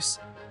space,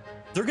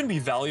 they're going to be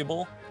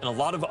valuable in a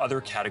lot of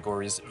other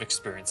categories of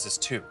experiences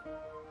too.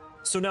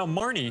 So now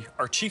Marnie,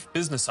 our Chief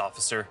Business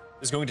Officer,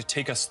 is going to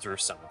take us through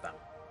some of them.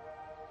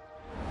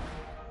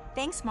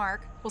 Thanks,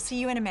 Mark. We'll see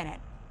you in a minute.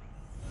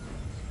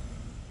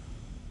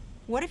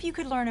 What if you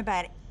could learn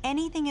about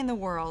anything in the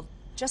world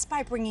just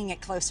by bringing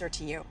it closer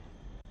to you?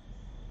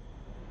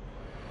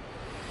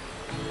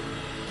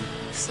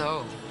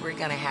 So, we're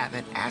gonna have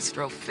an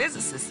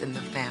astrophysicist in the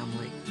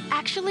family.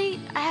 Actually,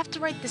 I have to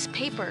write this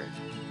paper.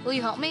 Will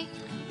you help me?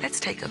 Let's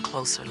take a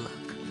closer look.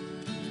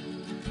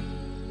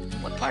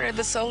 What part of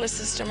the solar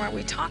system are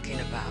we talking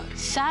about?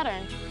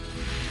 Saturn.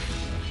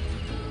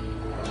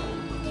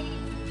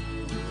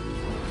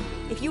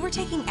 If you were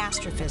taking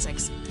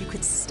astrophysics, you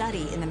could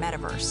study in the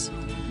metaverse.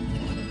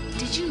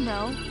 Did you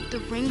know the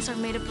rings are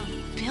made up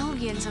of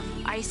billions of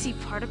icy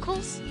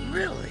particles?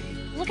 Really?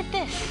 Look at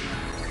this.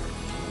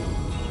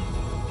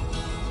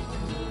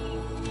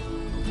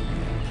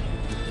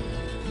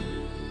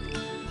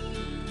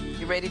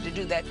 You ready to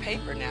do that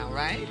paper now,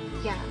 right?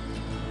 Yeah.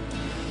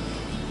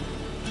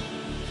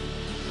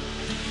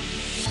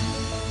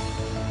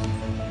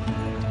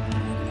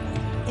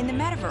 In the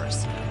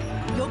metaverse,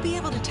 you'll be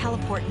able to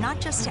teleport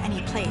not just to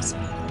any place,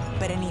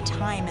 but any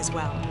time as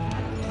well.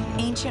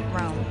 Ancient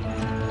Rome.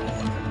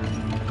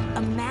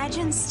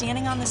 Imagine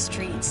standing on the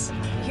streets,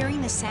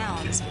 hearing the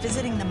sounds,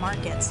 visiting the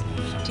markets,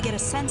 to get a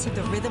sense of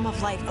the rhythm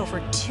of life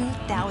over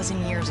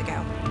 2,000 years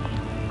ago.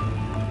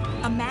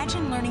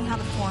 Imagine learning how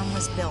the Forum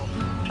was built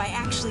by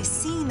actually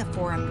seeing the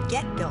Forum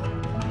get built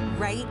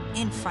right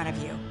in front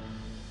of you.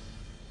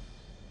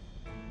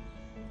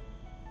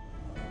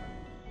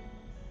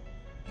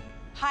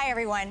 Hi,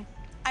 everyone.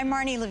 I'm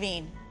Marnie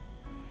Levine.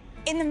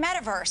 In the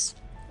metaverse,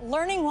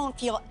 learning won't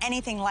feel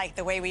anything like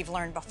the way we've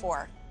learned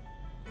before.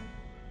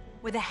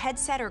 With a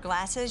headset or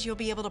glasses, you'll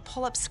be able to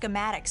pull up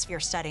schematics for your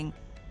studying,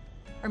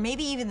 or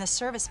maybe even the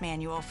service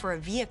manual for a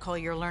vehicle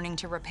you're learning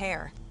to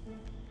repair.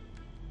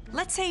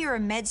 Let's say you're a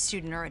med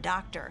student or a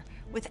doctor.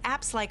 With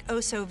apps like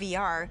OSO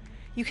VR,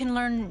 you can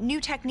learn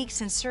new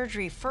techniques in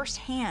surgery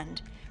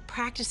firsthand,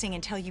 practicing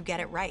until you get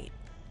it right.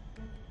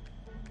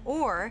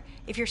 Or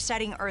if you're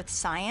studying Earth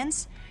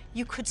science,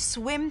 you could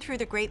swim through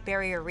the Great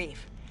Barrier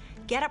Reef,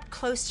 get up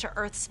close to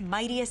Earth's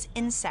mightiest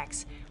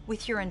insects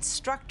with your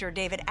instructor,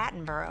 David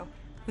Attenborough,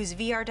 whose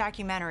VR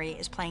documentary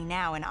is playing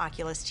now in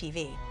Oculus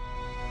TV.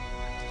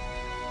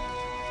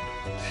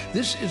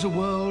 This is a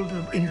world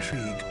of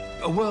intrigue,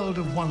 a world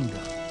of wonder,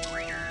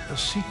 a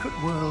secret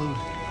world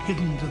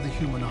hidden to the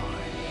human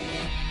eye.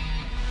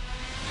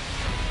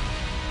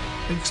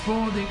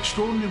 Explore the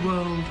extraordinary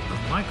world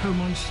of Micro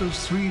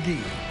Monsters 3D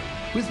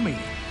with me,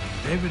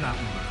 David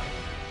Attenborough.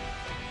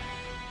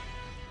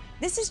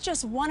 This is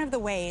just one of the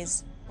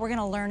ways we're going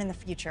to learn in the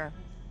future.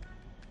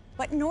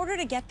 But in order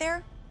to get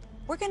there,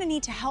 we're going to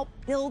need to help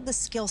build the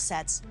skill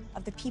sets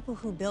of the people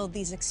who build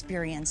these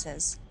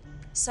experiences.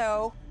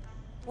 So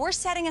we're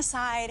setting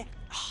aside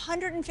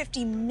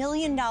 $150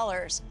 million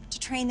to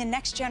train the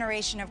next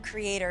generation of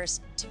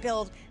creators to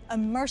build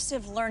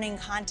immersive learning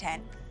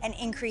content and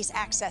increase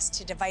access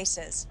to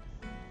devices.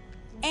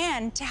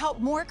 And to help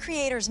more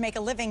creators make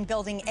a living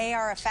building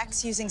AR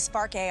effects using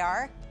Spark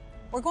AR,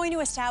 we're going to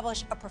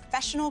establish a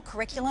professional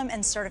curriculum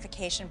and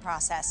certification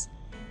process,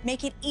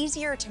 make it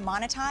easier to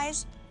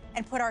monetize,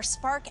 and put our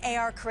Spark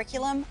AR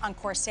curriculum on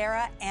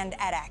Coursera and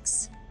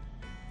edX.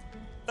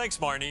 Thanks,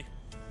 Marnie.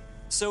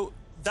 So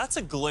that's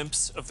a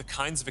glimpse of the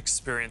kinds of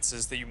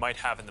experiences that you might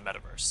have in the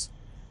metaverse.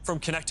 From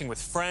connecting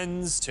with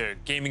friends, to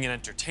gaming and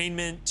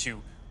entertainment,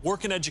 to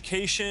work and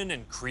education,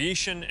 and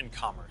creation and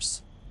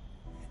commerce.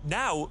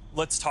 Now,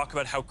 let's talk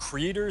about how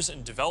creators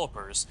and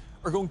developers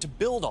are going to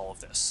build all of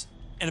this,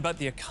 and about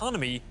the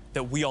economy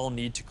that we all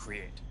need to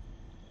create.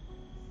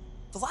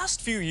 The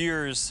last few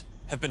years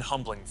have been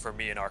humbling for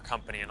me and our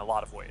company in a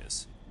lot of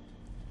ways.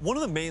 One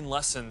of the main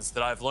lessons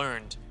that I've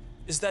learned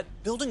is that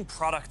building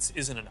products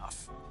isn't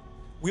enough.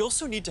 We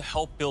also need to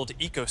help build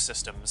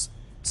ecosystems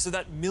so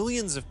that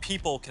millions of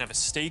people can have a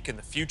stake in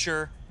the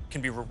future,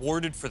 can be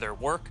rewarded for their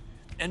work,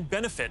 and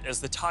benefit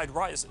as the tide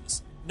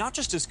rises, not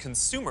just as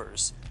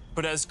consumers,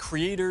 but as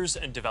creators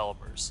and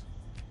developers.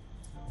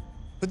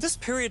 But this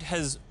period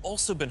has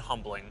also been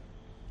humbling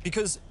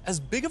because as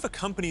big of a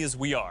company as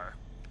we are,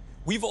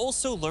 we've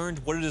also learned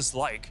what it is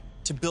like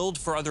to build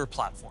for other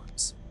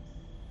platforms.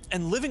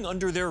 And living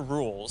under their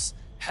rules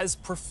has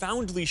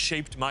profoundly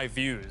shaped my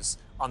views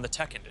on the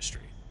tech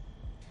industry.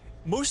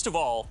 Most of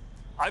all,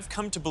 I've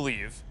come to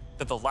believe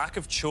that the lack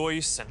of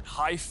choice and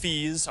high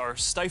fees are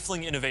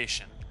stifling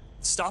innovation,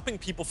 stopping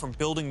people from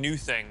building new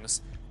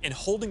things, and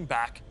holding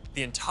back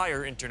the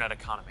entire internet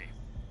economy.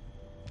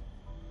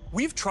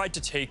 We've tried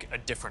to take a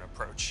different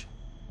approach.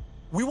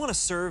 We want to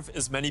serve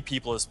as many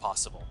people as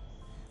possible,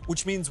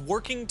 which means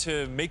working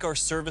to make our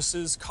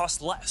services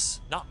cost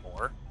less, not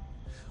more.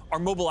 Our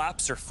mobile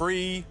apps are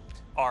free.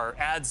 Our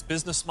ads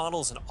business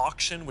model is an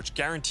auction which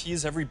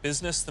guarantees every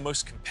business the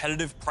most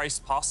competitive price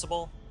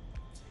possible.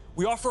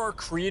 We offer our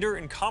creator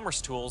and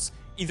commerce tools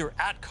either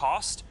at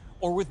cost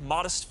or with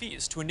modest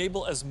fees to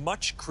enable as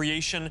much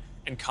creation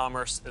and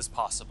commerce as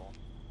possible.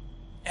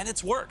 And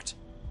it's worked.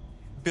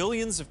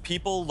 Billions of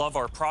people love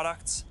our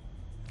products.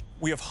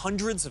 We have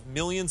hundreds of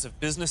millions of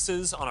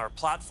businesses on our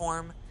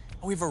platform,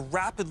 and we have a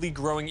rapidly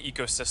growing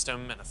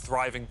ecosystem and a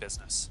thriving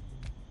business.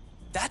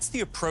 That's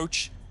the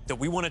approach that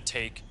we want to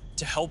take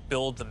to help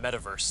build the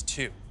metaverse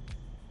too.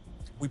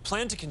 We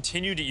plan to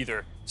continue to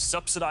either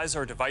subsidize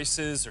our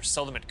devices or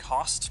sell them at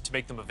cost to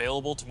make them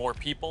available to more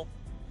people,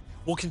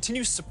 We'll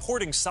continue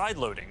supporting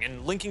sideloading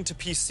and linking to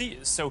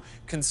PCs so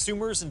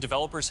consumers and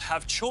developers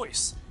have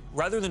choice,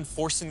 rather than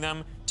forcing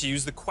them to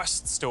use the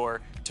Quest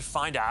store to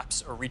find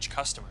apps or reach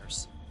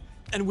customers.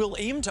 And we'll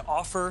aim to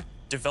offer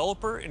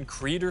developer and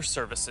creator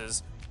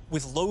services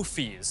with low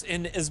fees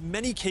in as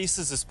many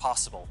cases as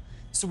possible,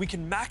 so we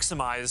can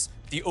maximize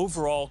the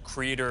overall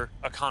creator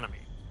economy,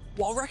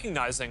 while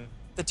recognizing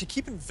that to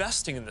keep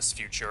investing in this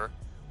future,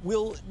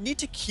 we'll need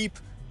to keep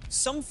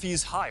some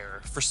fees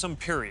higher for some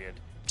period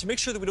to make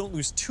sure that we don't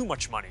lose too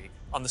much money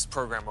on this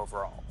program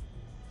overall.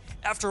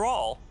 After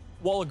all,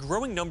 while a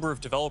growing number of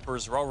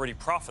developers are already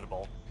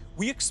profitable,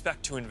 we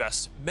expect to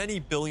invest many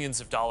billions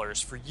of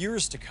dollars for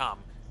years to come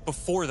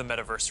before the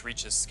metaverse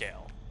reaches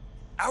scale.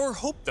 Our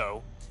hope,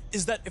 though,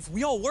 is that if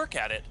we all work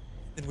at it,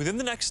 then within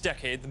the next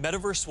decade, the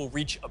metaverse will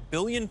reach 1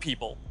 billion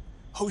people,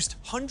 host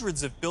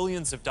hundreds of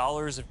billions of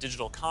dollars of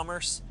digital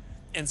commerce,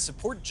 and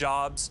support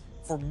jobs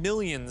for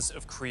millions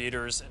of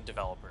creators and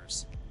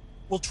developers.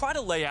 We'll try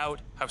to lay out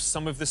how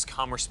some of this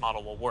commerce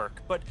model will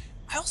work, but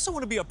I also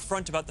want to be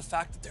upfront about the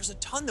fact that there's a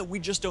ton that we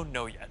just don't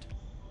know yet.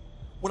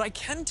 What I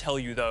can tell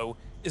you, though,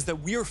 is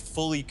that we are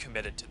fully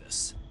committed to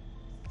this.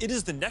 It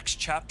is the next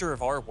chapter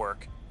of our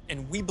work,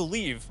 and we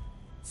believe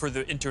for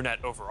the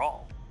internet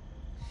overall.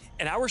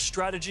 And our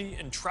strategy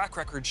and track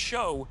record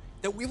show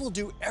that we will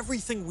do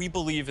everything we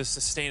believe is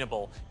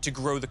sustainable to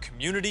grow the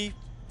community,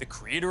 the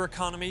creator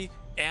economy,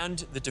 and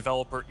the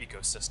developer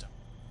ecosystem.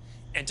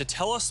 And to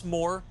tell us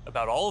more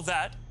about all of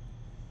that,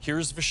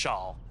 here's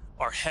Vishal,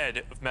 our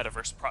head of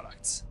Metaverse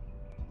products.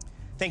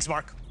 Thanks,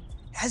 Mark.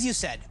 As you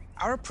said,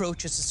 our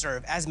approach is to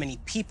serve as many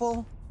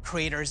people,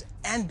 creators,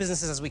 and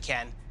businesses as we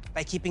can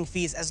by keeping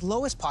fees as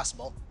low as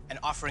possible and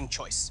offering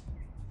choice.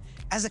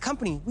 As a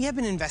company, we have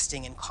been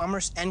investing in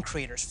commerce and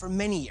creators for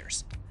many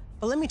years.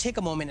 But let me take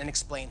a moment and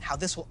explain how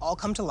this will all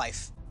come to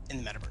life in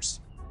the metaverse.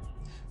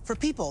 For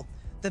people,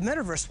 the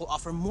metaverse will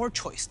offer more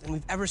choice than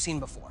we've ever seen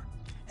before.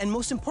 And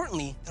most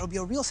importantly, there will be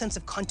a real sense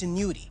of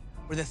continuity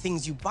where the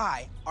things you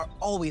buy are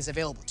always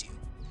available to you.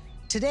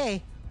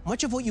 Today,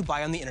 much of what you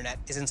buy on the internet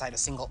is inside a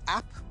single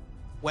app,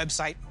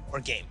 website, or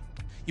game.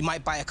 You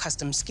might buy a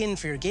custom skin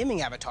for your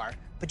gaming avatar,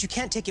 but you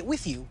can't take it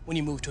with you when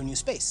you move to a new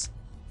space.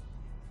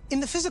 In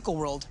the physical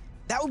world,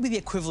 that would be the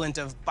equivalent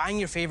of buying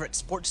your favorite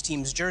sports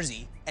team's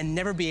jersey and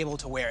never be able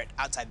to wear it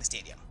outside the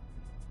stadium.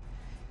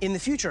 In the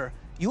future,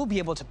 you will be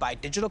able to buy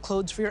digital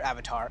clothes for your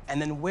avatar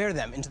and then wear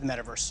them into the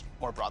metaverse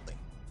more broadly.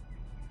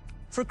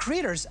 For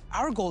creators,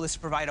 our goal is to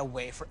provide a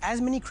way for as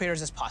many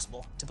creators as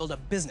possible to build a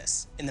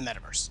business in the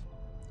metaverse.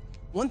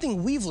 One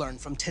thing we've learned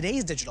from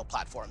today's digital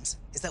platforms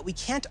is that we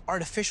can't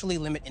artificially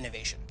limit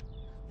innovation.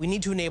 We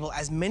need to enable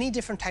as many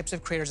different types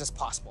of creators as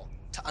possible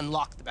to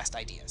unlock the best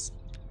ideas.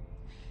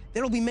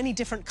 There will be many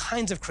different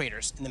kinds of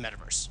creators in the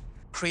metaverse.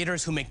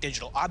 Creators who make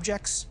digital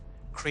objects,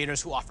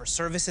 creators who offer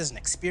services and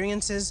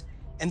experiences,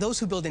 and those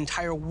who build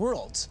entire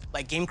worlds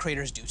like game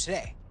creators do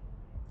today.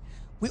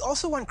 We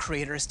also want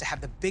creators to have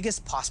the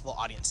biggest possible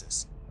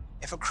audiences.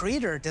 If a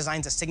creator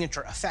designs a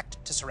signature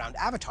effect to surround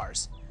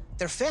avatars,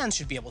 their fans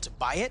should be able to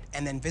buy it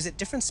and then visit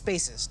different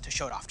spaces to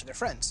show it off to their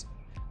friends.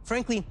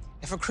 Frankly,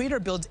 if a creator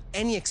builds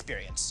any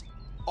experience,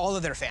 all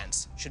of their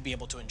fans should be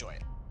able to enjoy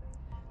it.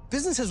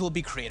 Businesses will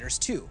be creators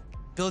too,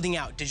 building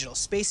out digital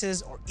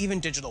spaces or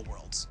even digital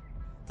worlds.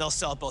 They'll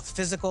sell both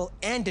physical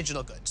and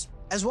digital goods,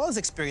 as well as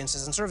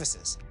experiences and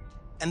services.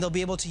 And they'll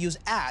be able to use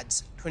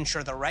ads to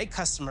ensure the right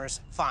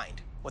customers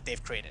find what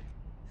they've created.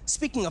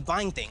 Speaking of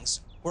buying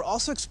things, we're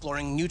also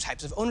exploring new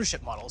types of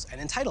ownership models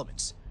and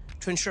entitlements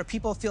to ensure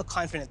people feel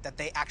confident that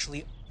they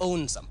actually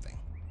own something.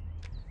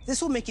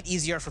 This will make it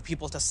easier for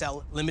people to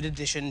sell limited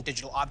edition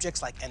digital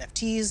objects like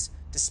NFTs,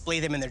 display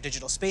them in their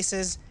digital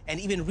spaces, and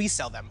even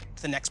resell them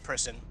to the next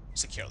person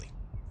securely.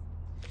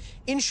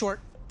 In short,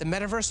 the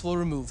metaverse will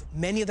remove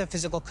many of the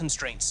physical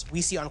constraints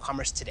we see on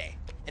commerce today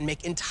and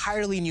make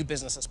entirely new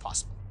businesses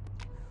possible.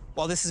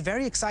 While this is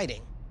very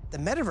exciting, the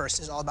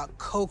metaverse is all about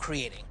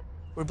co-creating.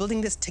 We're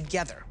building this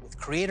together with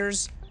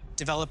creators,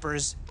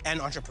 developers,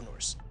 and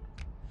entrepreneurs.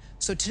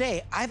 So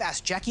today, I've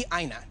asked Jackie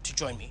Aina to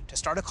join me to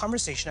start a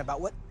conversation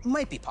about what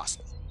might be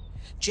possible.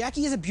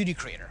 Jackie is a beauty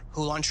creator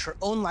who launched her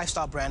own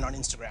lifestyle brand on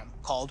Instagram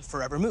called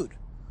Forever Mood,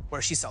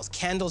 where she sells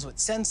candles with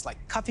scents like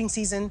cuffing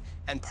season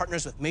and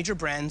partners with major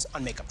brands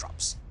on makeup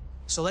drops.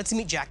 So let's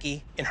meet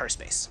Jackie in her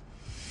space.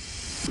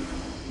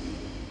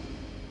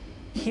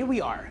 Here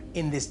we are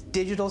in this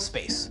digital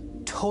space,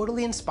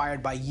 totally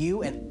inspired by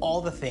you and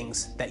all the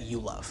things that you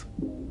love.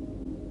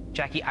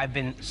 Jackie, I've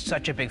been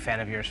such a big fan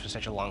of yours for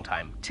such a long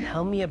time.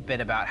 Tell me a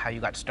bit about how you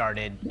got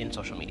started in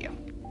social media.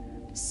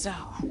 So,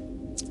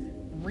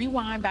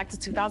 rewind back to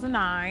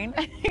 2009.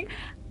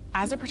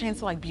 As it pertains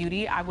to like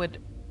beauty, I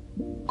would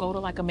go to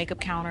like a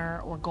makeup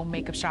counter or go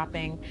makeup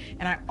shopping,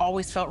 and I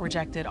always felt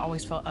rejected,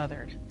 always felt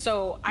othered.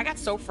 So I got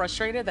so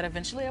frustrated that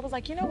eventually I was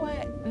like, you know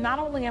what? Not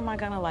only am I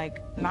gonna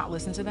like not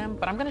listen to them,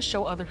 but I'm gonna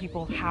show other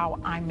people how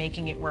I'm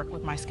making it work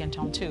with my skin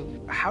tone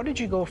too. How did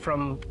you go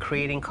from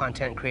creating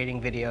content,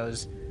 creating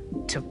videos,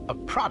 to a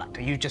product?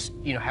 You just,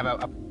 have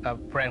a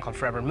brand called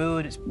Forever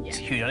Mood. It's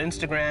huge on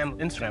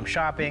Instagram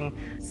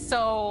shopping.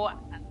 So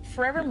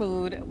Forever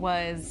Mood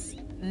was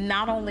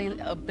not only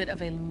a bit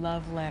of a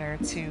love letter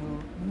to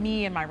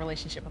me and my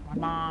relationship with my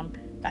mom.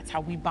 That's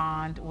how we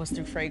bond, was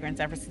through fragrance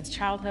ever since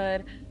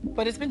childhood.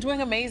 But it's been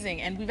doing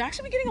amazing, and we've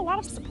actually been getting a lot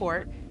of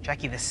support.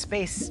 Jackie, this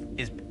space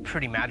is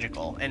pretty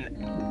magical,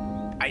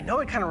 and I know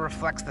it kind of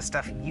reflects the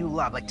stuff you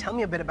love. Like, tell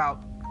me a bit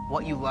about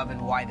what you love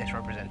and why this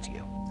represents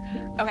you.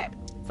 Okay,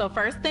 so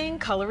first thing,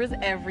 color is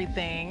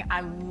everything.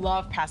 I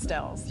love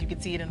pastels. You can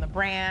see it in the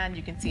brand.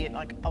 You can see it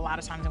like a lot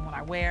of times in what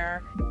I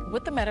wear.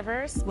 With the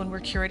Metaverse, when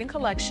we're curating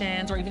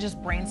collections or even just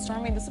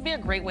brainstorming, this would be a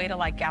great way to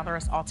like gather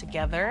us all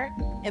together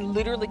and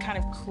literally kind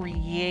of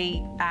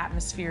create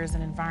atmospheres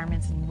and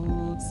environments and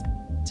moods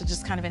to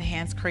just kind of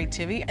enhance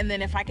creativity. And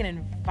then if I can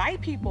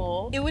invite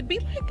people, it would be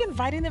like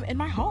inviting them in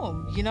my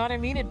home. You know what I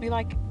mean? It'd be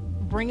like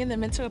bringing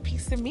them into a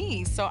piece of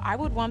me. So I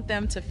would want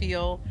them to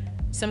feel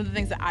some of the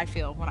things that I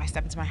feel when I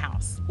step into my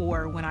house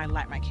or when I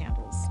light my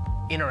candles.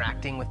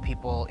 Interacting with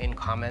people in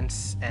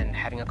comments and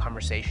having a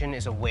conversation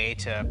is a way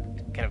to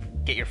kind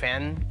of get your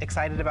fan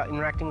excited about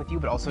interacting with you,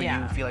 but also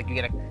you feel like you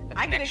get a connection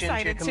I get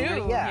excited to your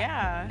community. too,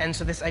 yeah. And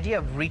so this idea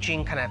of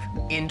reaching kind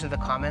of into the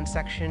comment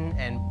section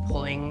and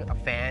pulling a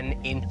fan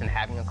in and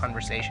having a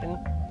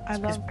conversation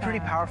is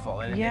pretty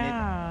powerful. And,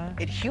 and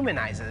it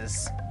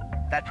humanizes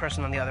that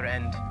person on the other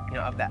end,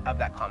 of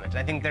that comment. And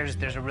I think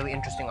there's a really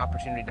interesting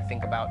opportunity to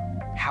think about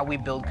how we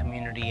build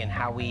community and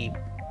how we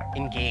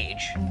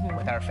engage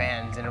with our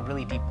fans in a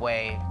really deep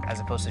way,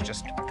 as opposed to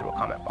just through a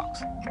comment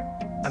box.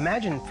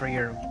 Imagine for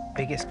your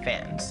biggest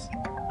fans,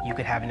 you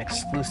could have an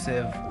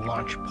exclusive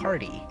launch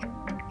party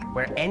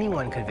where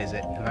anyone could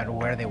visit, no matter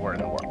where they were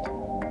in the world.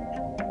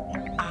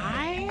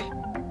 I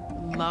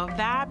love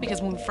that,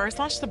 because when we first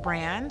launched the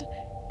brand,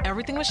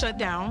 everything was shut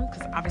down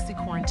because obviously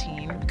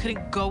quarantine. We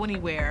couldn't go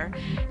anywhere.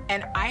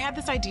 And I had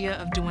this idea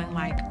of doing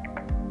like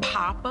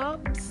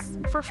pop-ups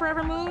for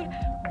Forever Mood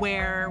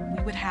where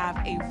we would have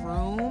a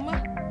room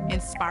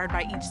inspired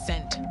by each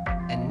scent.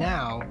 And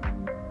now,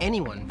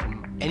 anyone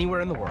from anywhere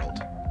in the world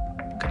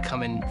could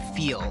come and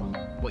feel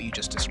what you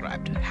just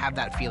described. Have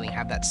that feeling,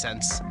 have that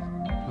sense,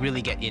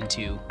 really get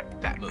into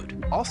that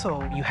mood.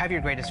 Also, you have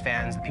your greatest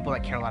fans, the people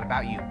that care a lot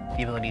about you,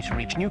 the ability to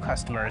reach new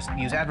customers,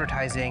 use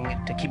advertising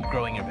to keep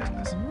growing your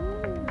business.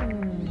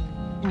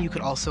 And you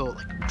could also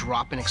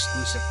drop an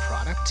exclusive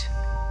product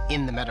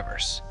in the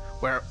Metaverse,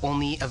 where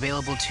only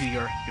available to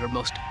your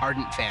most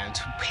ardent fans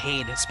who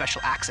paid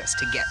special access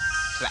to get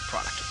to that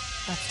product.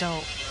 That's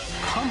dope.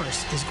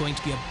 Commerce is going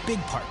to be a big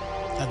part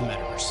of the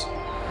Metaverse.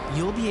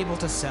 You'll be able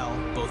to sell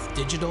both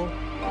digital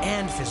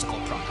and physical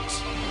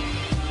products.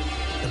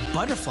 The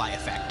butterfly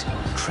effect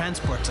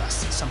transports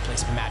us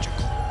someplace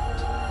magical.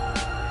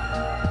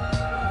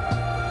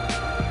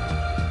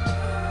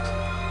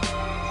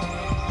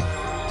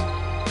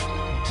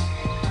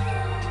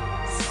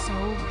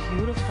 So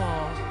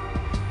beautiful.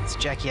 So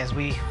Jackie, as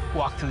we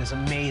walk through this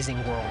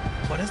amazing world,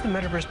 what does the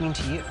Metaverse mean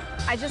to you?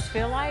 I just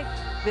feel like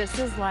this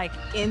is like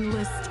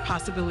endless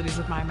possibilities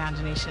with my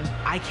imagination.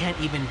 I can't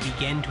even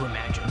begin to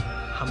imagine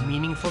how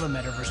meaningful the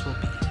Metaverse will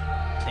be,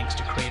 thanks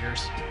to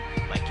creators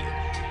like you.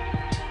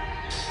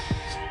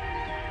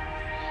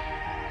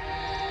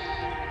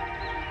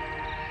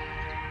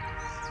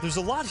 There's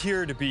a lot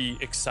here to be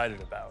excited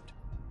about.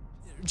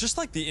 Just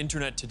like the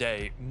internet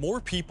today,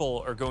 more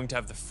people are going to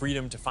have the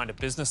freedom to find a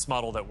business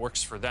model that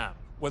works for them,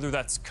 whether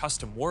that's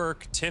custom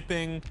work,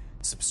 tipping,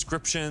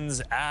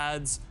 subscriptions,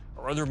 ads,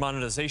 or other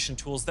monetization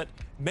tools that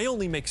may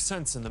only make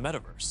sense in the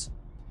Metaverse.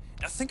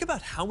 Now think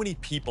about how many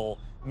people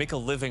make a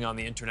living on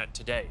the internet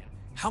today,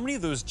 and how many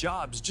of those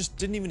jobs just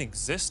didn't even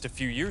exist a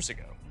few years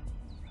ago.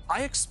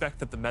 I expect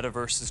that the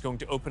Metaverse is going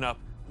to open up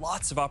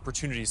lots of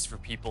opportunities for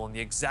people in the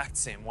exact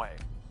same way.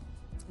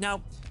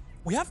 Now,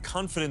 we have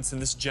confidence in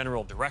this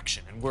general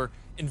direction, and we're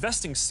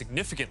investing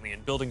significantly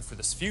in building for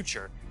this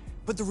future,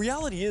 but the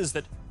reality is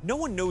that no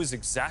one knows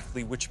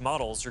exactly which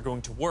models are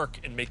going to work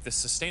and make this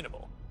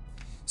sustainable.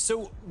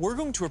 So we're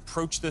going to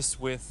approach this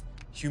with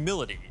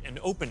humility and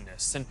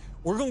openness, and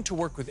we're going to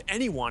work with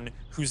anyone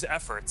whose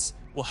efforts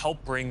will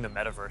help bring the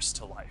Metaverse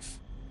to life.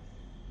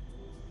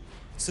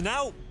 So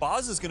now,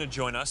 Boz is going to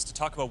join us to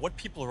talk about what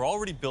people are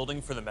already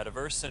building for the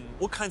Metaverse and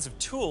what kinds of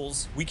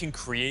tools we can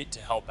create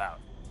to help out.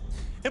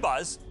 Hey,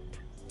 Boz.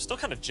 I'm still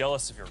kind of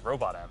jealous of your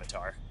robot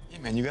avatar. Yeah,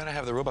 man, you gotta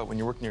have the robot when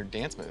you're working your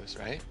dance moves,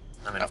 right?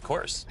 I mean, of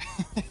course.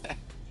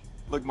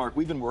 Look, Mark,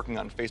 we've been working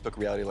on Facebook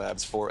Reality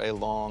Labs for a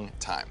long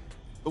time,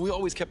 but we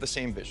always kept the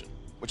same vision,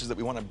 which is that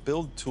we want to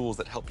build tools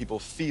that help people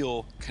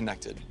feel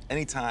connected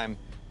anytime,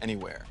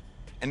 anywhere.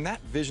 And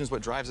that vision is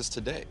what drives us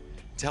today,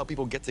 to help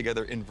people get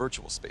together in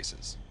virtual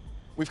spaces.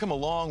 We've come a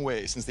long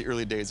way since the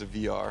early days of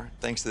VR,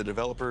 thanks to the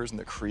developers and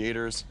the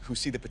creators who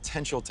see the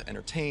potential to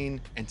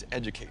entertain and to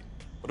educate.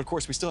 But of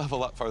course, we still have a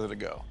lot farther to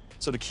go.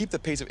 So to keep the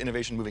pace of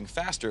innovation moving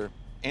faster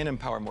and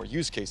empower more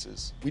use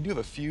cases, we do have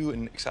a few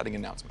exciting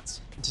announcements.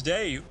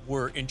 Today,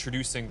 we're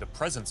introducing the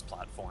Presence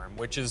platform,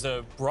 which is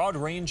a broad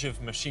range of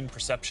machine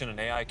perception and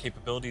AI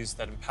capabilities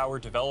that empower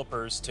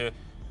developers to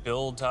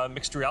build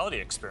mixed reality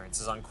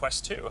experiences on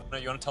Quest 2.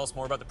 You want to tell us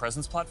more about the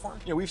Presence platform?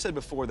 Yeah, we've said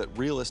before that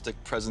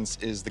realistic presence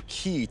is the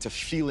key to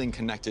feeling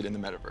connected in the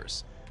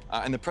metaverse.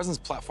 And the Presence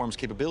platform's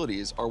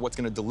capabilities are what's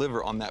going to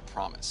deliver on that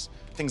promise.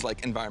 Things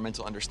like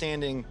environmental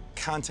understanding,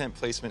 content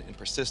placement and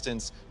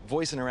persistence,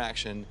 voice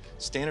interaction,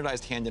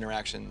 standardized hand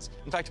interactions.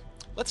 In fact,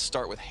 let's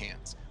start with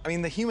hands. I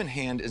mean, the human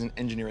hand is an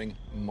engineering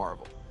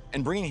marvel.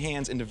 And bringing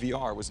hands into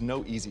VR was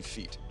no easy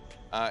feat.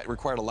 It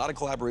required a lot of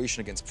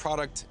collaboration against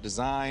product,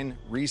 design,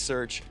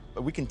 research,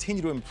 but we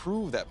continue to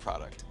improve that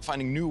product,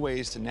 finding new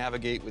ways to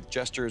navigate with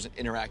gestures and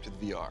interact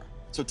with VR.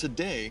 So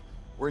today,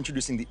 we're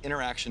introducing the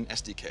Interaction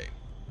SDK,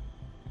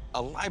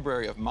 a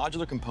library of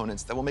modular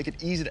components that will make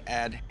it easy to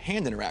add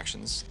hand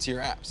interactions to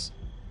your apps.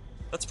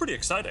 That's pretty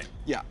exciting.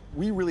 Yeah,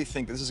 we really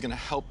think this is going to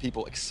help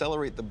people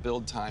accelerate the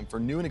build time for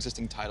new and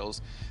existing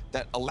titles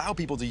that allow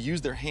people to use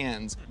their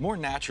hands more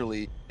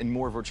naturally in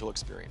more virtual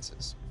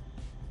experiences.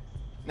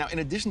 Now, in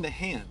addition to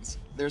hands,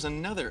 there's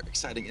another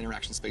exciting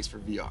interaction space for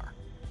VR.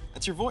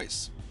 That's your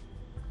voice.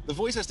 The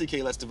Voice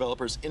SDK lets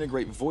developers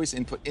integrate voice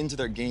input into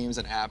their games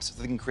and apps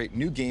so they can create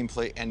new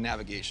gameplay and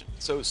navigation.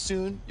 So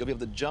soon, you'll be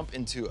able to jump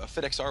into a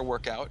FitXR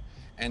workout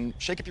and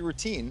shake up your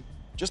routine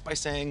just by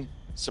saying,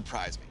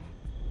 "Surprise me."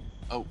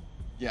 Oh,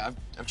 yeah,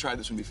 I've tried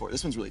this one before.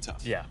 This one's really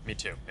tough. Yeah, me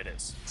too. It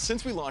is.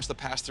 Since we launched the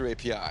Pass-Through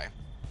API,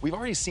 we've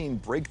already seen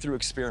breakthrough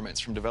experiments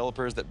from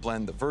developers that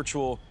blend the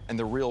virtual and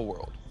the real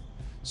world.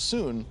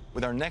 Soon,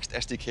 with our next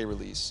SDK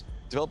release,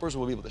 developers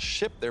will be able to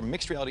ship their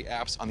mixed reality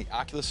apps on the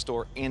Oculus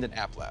Store and an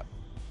App Lab.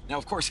 Now,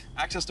 of course,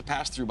 access to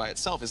Pass-Through by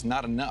itself is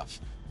not enough.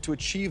 To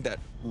achieve that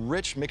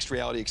rich mixed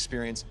reality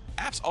experience,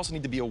 apps also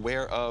need to be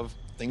aware of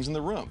things in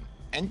the room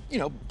and,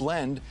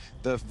 blend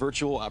the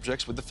virtual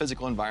objects with the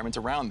physical environment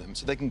around them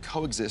so they can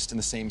coexist in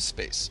the same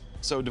space.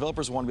 So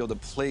developers want to be able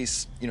to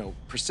place,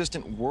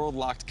 persistent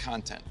world-locked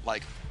content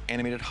like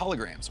animated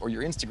holograms or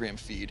your Instagram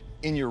feed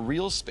in your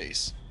real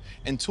space.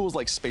 And tools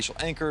like spatial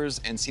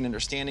anchors and scene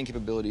understanding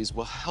capabilities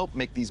will help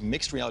make these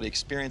mixed reality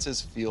experiences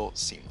feel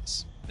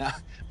seamless. Now,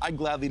 I'd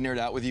gladly nerd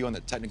out with you on the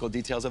technical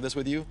details of this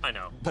with you. I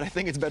know. But I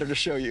think it's better to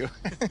show you.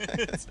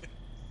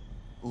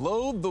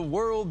 Load the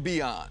world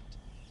beyond.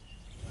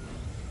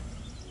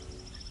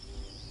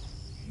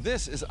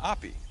 This is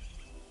Oppie.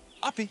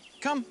 Oppie,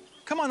 come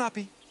on,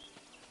 Oppie.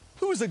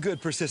 Who's a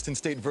good persistent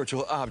state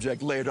virtual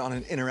object layered on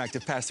an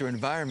interactive pass-through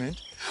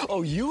environment?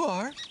 Oh, you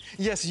are.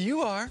 Yes,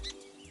 you are.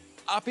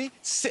 Oppie,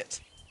 sit.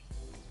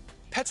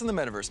 Pets in the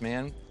metaverse,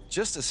 man.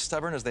 Just as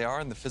stubborn as they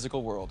are in the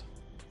physical world.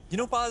 You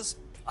know, Boz,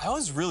 I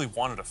always really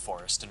wanted a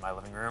forest in my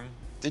living room.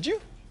 Did you?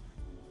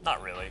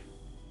 Not really.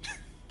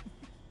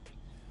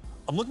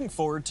 I'm looking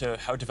forward to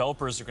how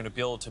developers are going to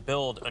be able to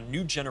build a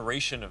new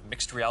generation of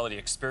mixed reality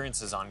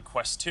experiences on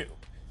Quest 2.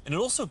 And it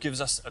also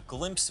gives us a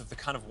glimpse of the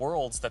kind of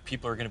worlds that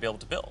people are going to be able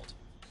to build.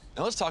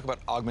 Now let's talk about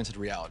augmented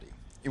reality.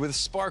 With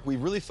Spark, we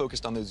really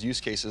focused on those use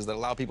cases that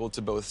allow people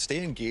to both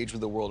stay engaged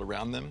with the world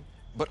around them,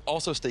 but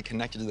also stay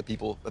connected to the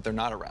people that they're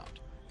not around.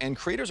 And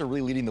creators are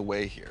really leading the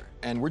way here.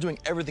 And we're doing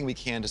everything we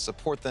can to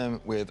support them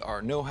with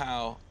our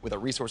know-how, with our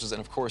resources, and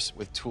of course,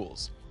 with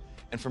tools.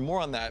 And for more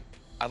on that,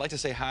 I'd like to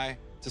say hi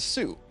to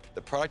Sue,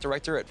 the product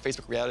director at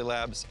Facebook Reality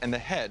Labs and the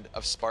head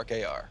of Spark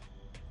AR.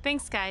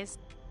 Thanks, guys.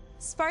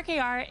 Spark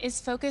AR is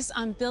focused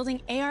on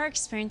building AR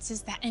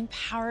experiences that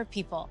empower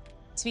people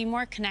to be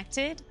more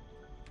connected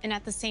and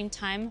at the same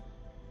time,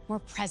 more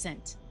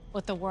present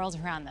with the world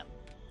around them.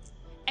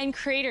 And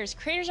creators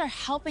are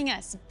helping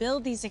us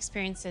build these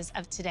experiences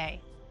of today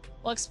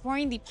while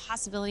exploring the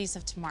possibilities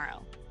of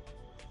tomorrow.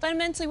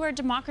 Fundamentally, we're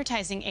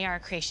democratizing AR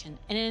creation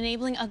and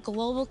enabling a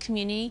global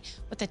community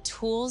with the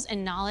tools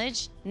and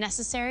knowledge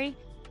necessary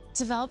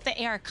to develop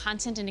the AR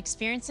content and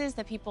experiences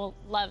that people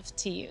love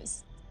to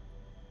use.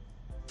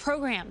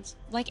 Programs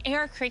like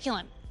AR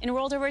Curriculum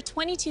enrolled over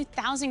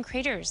 22,000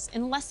 creators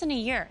in less than a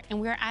year,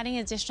 and we're adding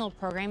additional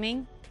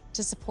programming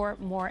to support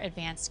more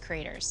advanced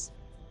creators.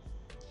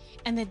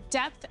 And the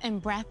depth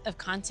and breadth of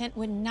content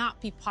would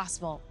not be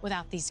possible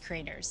without these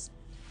creators.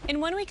 In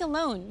 1 week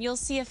alone, you'll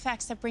see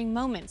effects that bring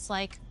moments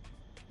like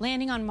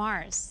landing on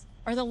Mars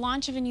or the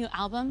launch of a new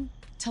album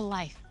to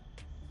life,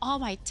 all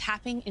by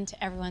tapping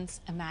into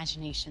everyone's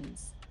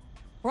imaginations.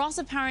 We're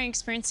also powering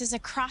experiences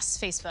across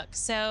Facebook,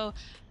 so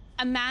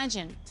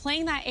imagine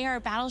playing that AR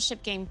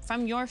battleship game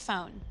from your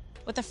phone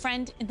with a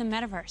friend in the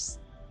metaverse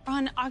or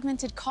on an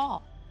augmented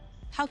call.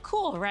 How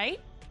cool, right?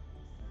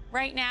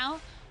 Right now,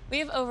 we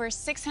have over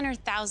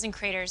 600,000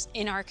 creators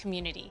in our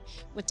community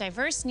with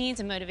diverse needs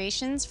and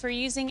motivations for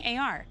using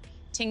AR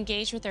to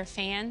engage with their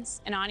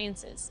fans and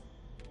audiences.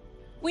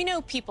 We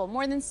know people,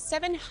 more than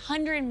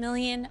 700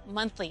 million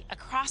monthly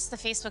across the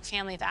Facebook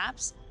family of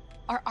apps,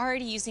 are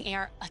already using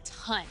AR a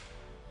ton.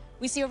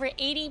 We see over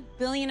 80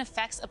 billion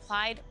effects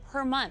applied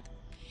per month,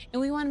 and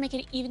we want to make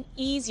it even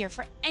easier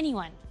for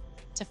anyone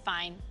to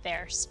find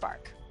their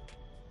spark.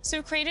 So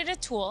we created a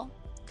tool,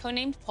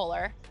 codenamed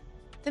Polar,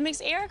 that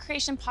makes AR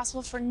creation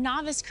possible for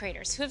novice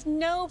creators who have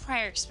no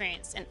prior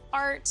experience in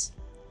art,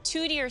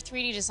 2D or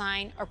 3D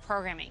design, or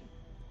programming.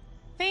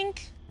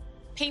 Think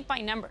paint by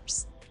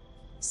numbers.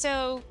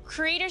 So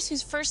creators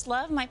whose first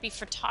love might be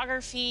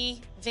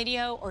photography,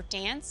 video, or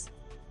dance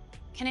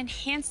can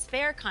enhance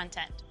their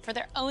content for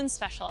their own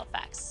special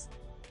effects.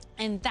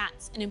 And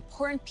that's an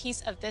important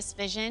piece of this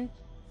vision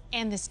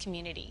and this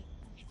community.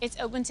 It's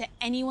open to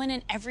anyone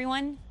and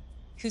everyone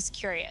who's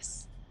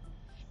curious.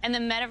 And the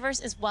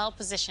metaverse is well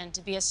positioned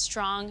to be a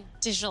strong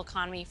digital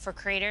economy for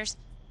creators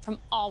from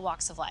all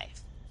walks of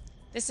life.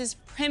 This is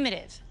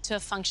primitive to a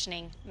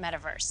functioning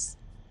metaverse.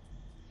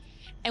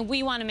 And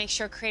we want to make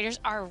sure creators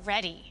are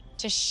ready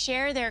to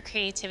share their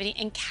creativity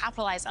and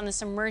capitalize on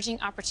this emerging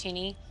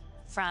opportunity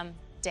from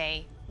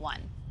day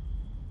one.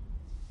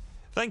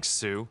 Thanks,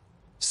 Sue.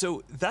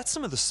 So that's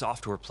some of the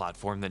software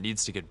platform that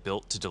needs to get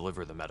built to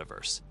deliver the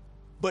metaverse.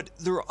 But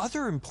there are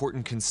other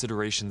important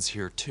considerations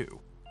here too.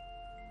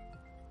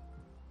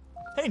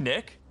 Hey,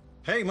 Nick.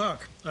 Hey,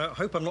 Mark.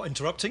 Hope I'm not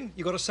interrupting.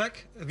 You got a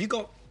sec? Have you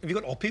got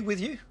Oppie with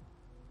you?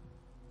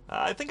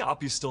 I think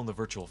Oppie's still in the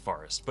virtual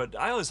forest, but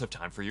I always have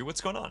time for you.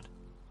 What's going on?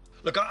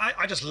 Look,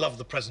 I just love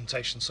the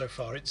presentation so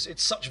far.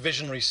 It's such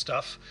visionary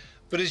stuff.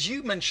 But as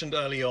you mentioned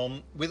early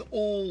on, with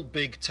all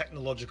big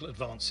technological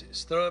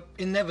advances, there are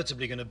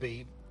inevitably going to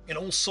be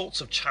all sorts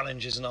of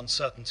challenges and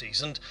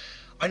uncertainties. And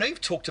I know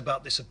you've talked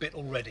about this a bit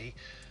already,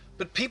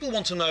 but people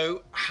want to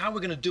know how we're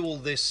going to do all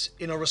this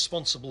in a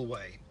responsible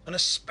way, and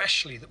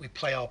especially that we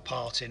play our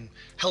part in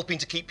helping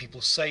to keep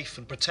people safe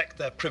and protect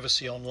their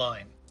privacy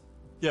online.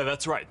 Yeah,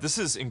 that's right. This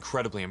is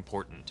incredibly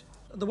important.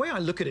 The way I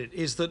look at it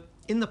is that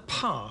in the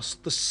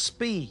past, the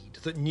speed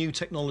that new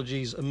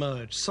technologies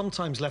emerged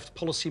sometimes left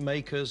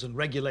policymakers and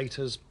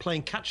regulators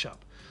playing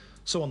catch-up.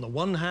 So on the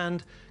one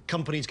hand,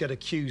 companies get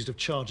accused of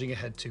charging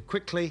ahead too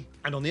quickly,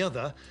 and on the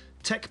other,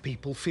 tech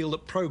people feel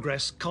that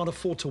progress can't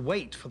afford to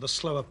wait for the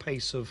slower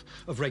pace of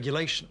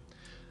regulation.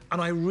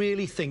 And I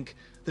really think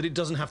that it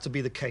doesn't have to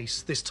be the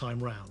case this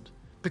time round,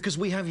 because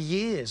we have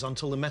years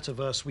until the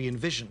metaverse we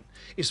envision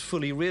is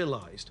fully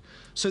realized.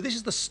 So this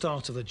is the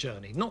start of the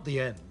journey, not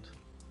the end.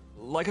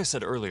 Like I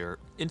said earlier,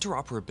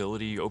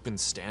 interoperability, open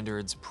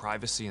standards,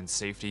 privacy, and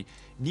safety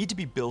need to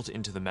be built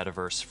into the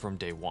metaverse from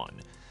day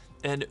one.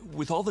 And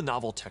with all the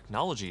novel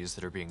technologies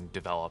that are being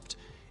developed,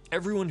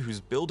 everyone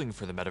who's building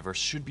for the metaverse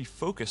should be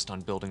focused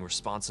on building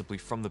responsibly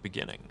from the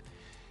beginning.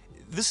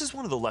 This is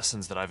one of the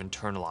lessons that I've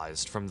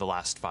internalized from the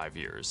last 5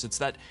 years. It's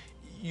that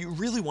you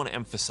really want to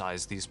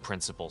emphasize these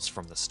principles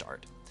from the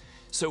start.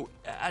 So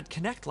at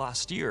Connect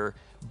last year,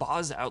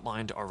 Boz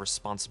outlined our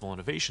responsible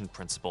innovation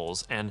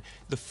principles, and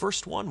the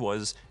first one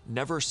was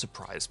never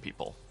surprise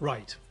people.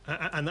 Right,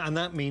 and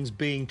that means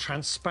being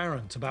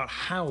transparent about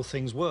how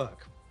things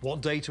work,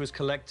 what data is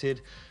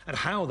collected, and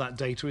how that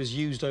data is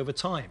used over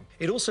time.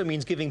 It also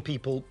means giving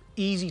people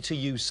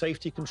easy-to-use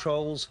safety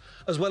controls,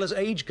 as well as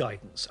age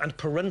guidance and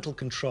parental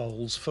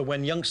controls for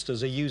when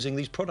youngsters are using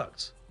these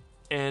products.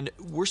 And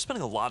we're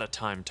spending a lot of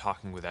time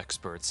talking with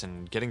experts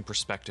and getting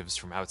perspectives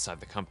from outside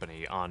the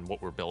company on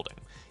what we're building,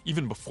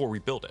 even before we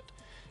build it.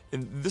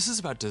 And this is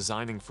about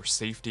designing for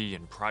safety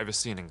and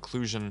privacy and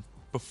inclusion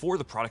before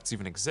the products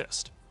even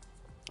exist.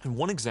 And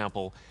one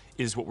example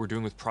is what we're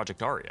doing with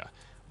Project Aria,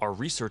 our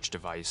research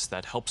device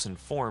that helps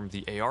inform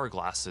the AR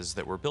glasses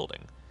that we're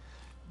building.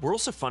 We're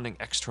also funding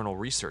external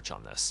research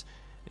on this.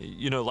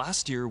 You know,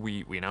 last year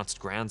we announced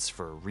grants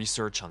for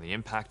research on the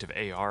impact of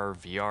AR,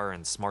 VR,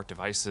 and smart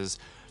devices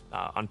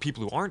on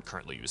people who aren't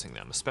currently using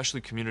them, especially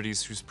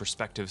communities whose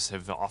perspectives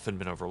have often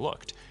been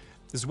overlooked,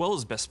 as well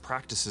as best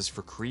practices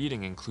for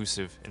creating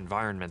inclusive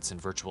environments in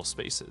virtual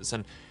spaces.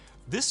 And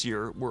this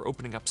year, we're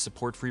opening up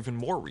support for even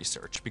more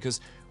research,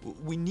 because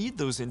we need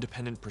those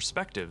independent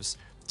perspectives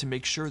to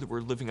make sure that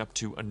we're living up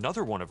to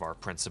another one of our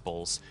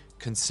principles: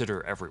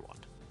 consider everyone.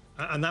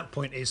 And that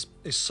point is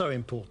so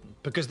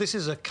important, because this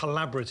is a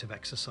collaborative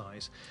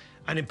exercise.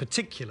 And in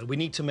particular, we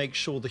need to make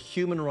sure the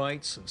human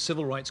rights and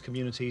civil rights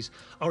communities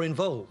are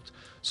involved.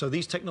 So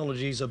these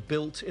technologies are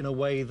built in a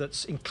way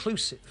that's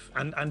inclusive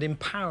and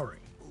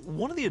empowering.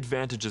 One of the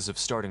advantages of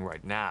starting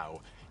right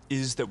now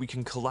is that we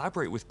can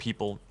collaborate with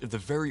people at the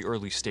very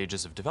early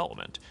stages of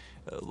development,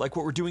 like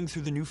what we're doing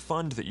through the new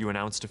fund that you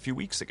announced a few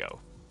weeks ago.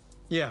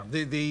 Yeah,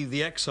 the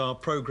XR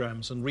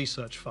Programs and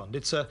Research Fund.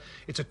 It's a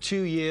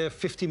 2-year,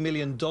 $50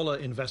 million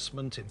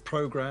investment in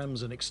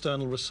programs and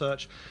external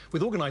research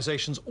with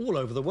organizations all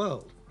over the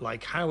world,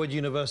 like Howard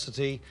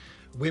University,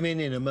 Women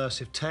in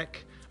Immersive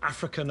Tech,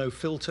 Africa No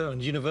Filter,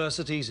 and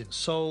universities in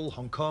Seoul,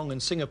 Hong Kong,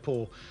 and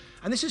Singapore.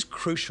 And this is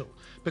crucial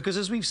because,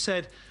 as we've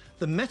said,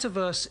 the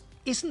metaverse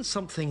isn't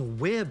something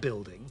we're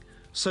building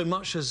so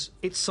much as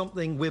it's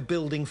something we're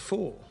building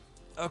for.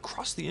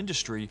 Across the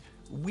industry,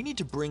 we need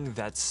to bring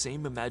that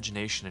same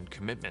imagination and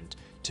commitment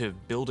to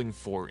building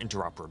for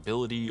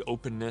interoperability,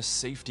 openness,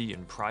 safety,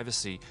 and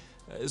privacy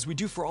as we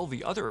do for all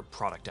the other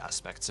product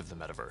aspects of the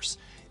metaverse.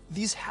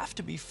 These have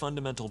to be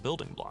fundamental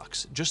building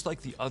blocks, just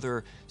like the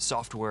other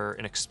software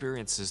and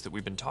experiences that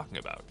we've been talking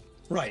about.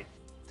 Right.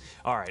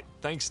 All right,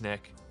 thanks,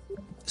 Nick.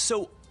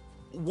 So,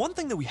 one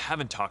thing that we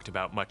haven't talked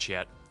about much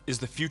yet is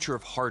the future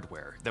of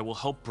hardware that will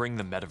help bring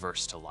the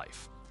metaverse to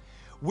life.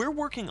 We're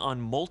working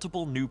on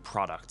multiple new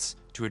products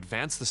to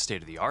advance the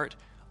state of the art,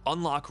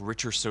 unlock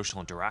richer social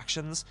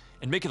interactions,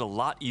 and make it a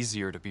lot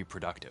easier to be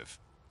productive.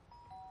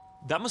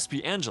 That must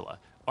be Angela,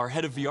 our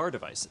head of VR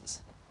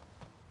devices.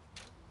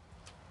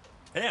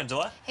 Hey,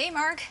 Angela. Hey,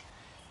 Mark.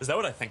 Is that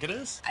what I think it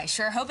is? I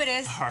sure hope it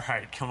is. All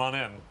right, come on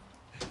in.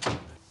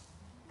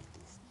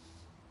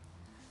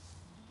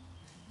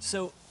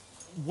 So,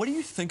 what do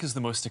you think is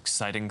the most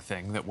exciting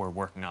thing that we're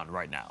working on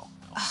right now?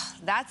 Oh,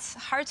 that's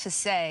hard to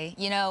say.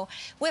 You know,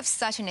 we have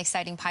such an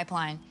exciting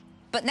pipeline.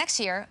 But next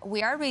year,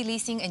 we are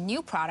releasing a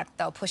new product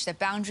that will push the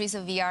boundaries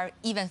of VR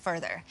even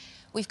further.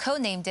 We've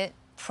codenamed it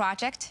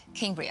Project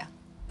Cambria.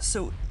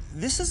 So,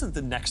 this isn't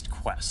the next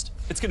Quest.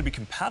 It's going to be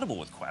compatible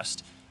with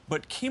Quest,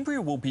 but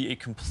Cambria will be a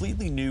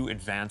completely new,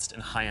 advanced,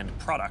 and high-end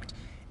product,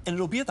 and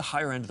it'll be at the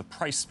higher end of the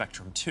price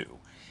spectrum, too.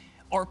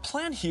 Our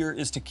plan here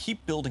is to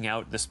keep building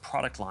out this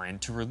product line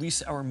to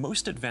release our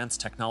most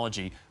advanced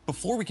technology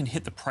before we can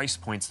hit the price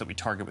points that we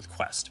target with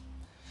Quest.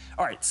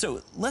 All right,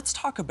 so let's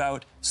talk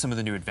about some of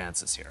the new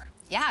advances here.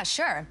 Yeah,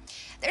 sure.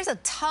 There's a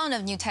ton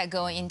of new tech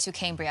going into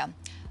Cambria.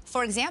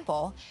 For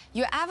example,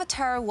 your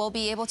avatar will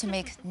be able to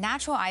make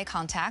natural eye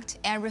contact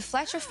and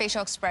reflect your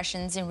facial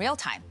expressions in real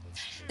time.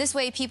 This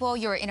way, people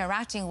you're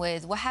interacting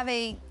with will have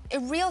a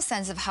real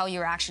sense of how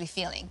you're actually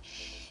feeling.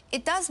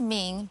 It does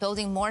mean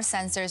building more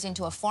sensors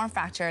into a form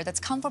factor that's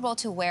comfortable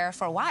to wear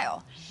for a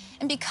while.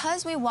 And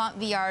because we want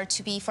VR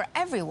to be for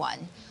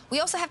everyone, we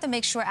also have to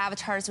make sure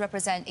avatars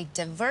represent a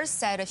diverse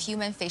set of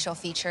human facial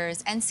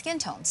features and skin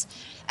tones,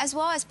 as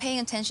well as paying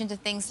attention to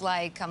things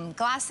like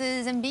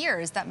glasses and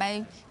beards that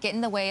might get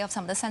in the way of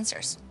some of the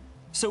sensors.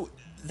 So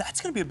that's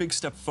going to be a big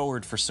step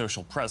forward for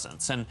social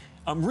presence, and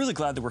I'm really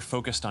glad that we're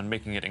focused on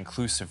making it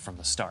inclusive from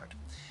the start.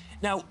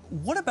 Now,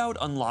 what about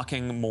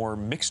unlocking more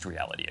mixed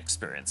reality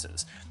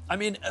experiences? I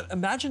mean,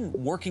 imagine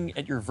working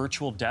at your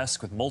virtual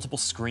desk with multiple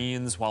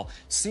screens while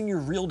seeing your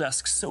real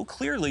desk so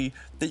clearly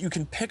that you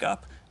can pick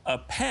up a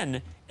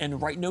pen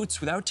and write notes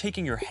without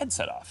taking your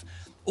headset off.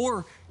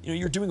 Or,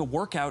 you're doing a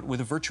workout with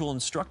a virtual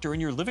instructor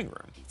in your living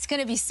room. It's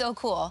going to be so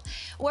cool.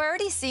 We're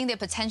already seeing the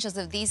potentials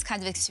of these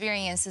kinds of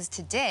experiences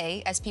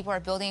today as people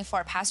are building for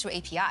our pass-through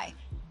API.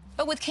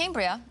 But with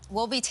Cambria,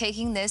 we'll be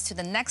taking this to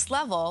the next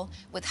level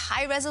with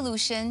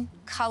high-resolution,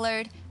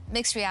 colored,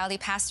 mixed reality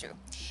pass-through.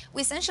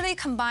 We essentially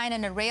combine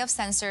an array of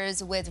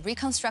sensors with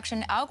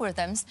reconstruction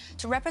algorithms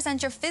to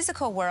represent your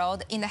physical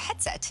world in the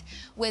headset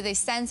with a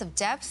sense of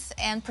depth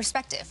and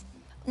perspective.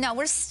 Now,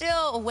 we're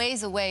still a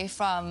ways away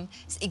from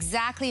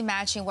exactly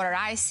matching what our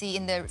eyes see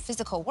in the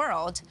physical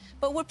world,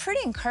 but we're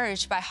pretty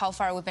encouraged by how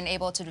far we've been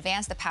able to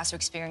advance the pass-through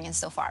experience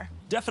so far.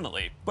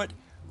 Definitely, but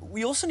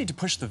we also need to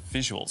push the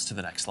visuals to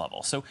the next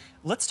level. So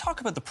let's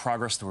talk about the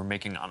progress that we're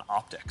making on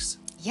optics.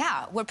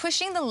 Yeah, we're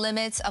pushing the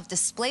limits of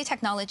display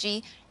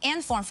technology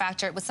and form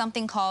factor with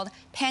something called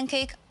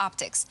pancake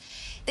optics.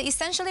 They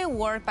essentially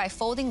work by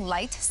folding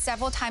light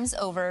several times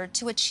over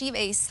to achieve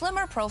a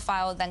slimmer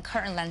profile than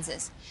current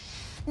lenses.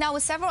 Now,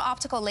 with several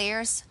optical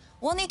layers,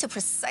 we'll need to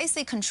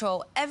precisely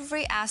control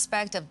every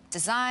aspect of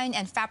design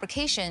and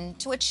fabrication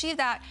to achieve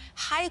that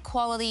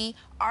high-quality,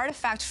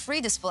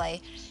 artifact-free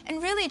display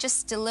and really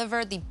just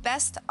deliver the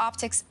best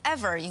optics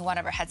ever in one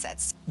of our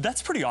headsets.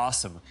 That's pretty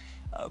awesome.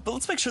 But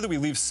let's make sure that we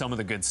leave some of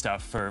the good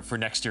stuff for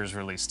next year's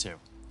release, too.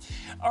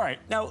 All right,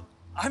 now,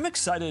 I'm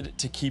excited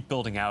to keep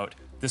building out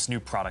this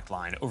new product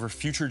line over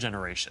future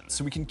generations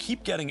so we can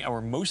keep getting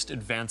our most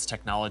advanced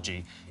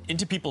technology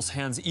into people's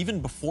hands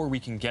even before we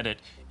can get it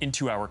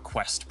into our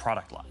Quest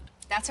product line.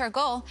 That's our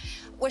goal.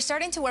 We're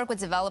starting to work with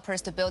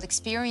developers to build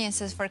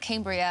experiences for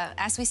Cambria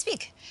as we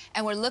speak,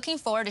 and we're looking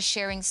forward to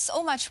sharing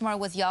so much more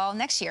with y'all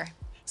next year.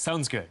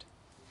 Sounds good.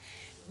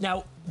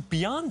 Now,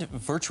 beyond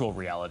virtual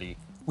reality,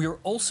 we are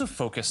also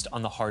focused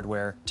on the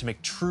hardware to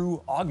make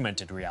true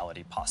augmented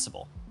reality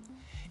possible.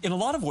 In a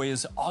lot of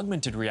ways,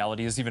 augmented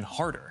reality is even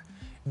harder,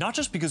 not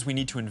just because we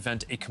need to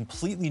invent a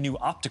completely new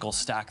optical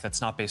stack that's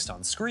not based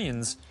on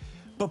screens,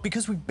 but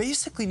because we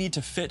basically need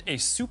to fit a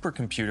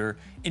supercomputer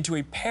into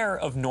a pair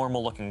of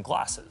normal-looking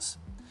glasses.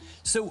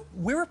 So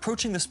we're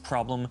approaching this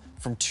problem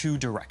from two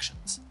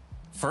directions.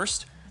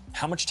 First,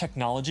 how much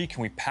technology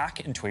can we pack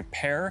into a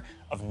pair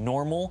of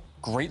normal,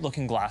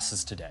 great-looking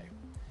glasses today?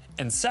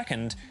 And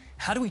second,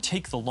 how do we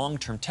take the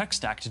long-term tech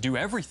stack to do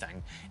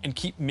everything and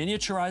keep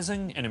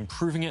miniaturizing and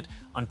improving it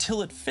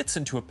until it fits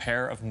into a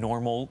pair of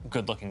normal,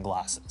 good-looking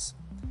glasses?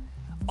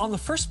 On the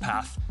first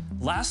path,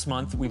 last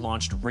month we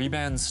launched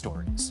Ray-Ban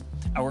Stories,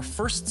 our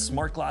first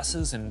smart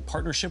glasses in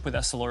partnership with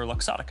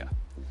EssilorLuxottica.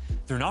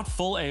 They're not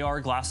full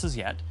AR glasses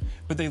yet,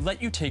 but they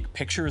let you take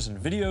pictures and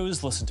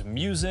videos, listen to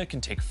music,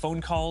 and take phone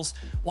calls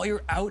while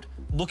you're out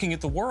looking at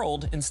the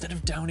world instead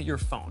of down at your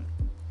phone.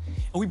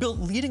 And we built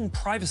leading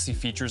privacy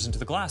features into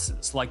the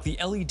glasses, like the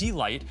LED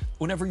light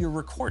whenever you're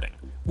recording,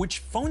 which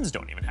phones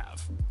don't even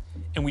have.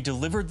 And we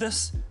delivered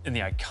this in the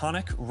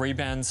iconic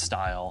Ray-Ban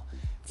style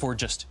for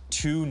just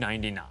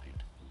 $299.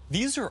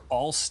 These are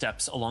all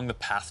steps along the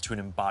path to an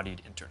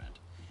embodied internet.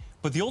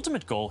 But the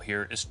ultimate goal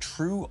here is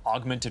true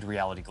augmented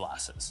reality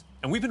glasses,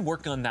 and we've been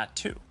working on that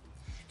too.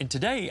 And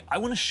today, I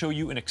want to show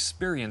you an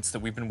experience that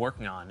we've been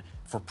working on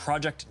for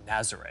Project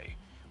Nazare,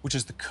 which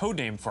is the code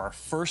name for our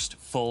first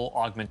full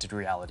augmented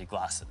reality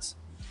glasses.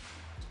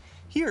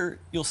 Here,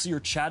 you'll see you're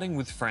chatting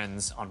with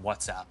friends on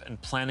WhatsApp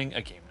and planning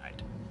a game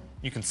night.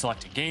 You can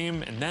select a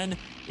game, and then,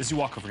 as you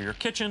walk over to your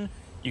kitchen,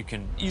 you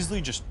can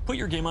easily just put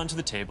your game onto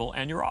the table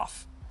and you're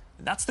off.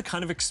 And that's the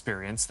kind of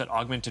experience that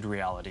augmented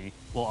reality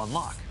will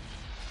unlock.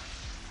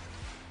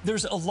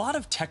 There's a lot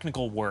of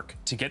technical work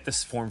to get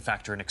this form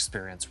factor and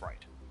experience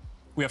right.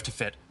 We have to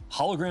fit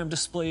hologram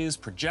displays,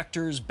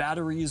 projectors,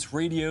 batteries,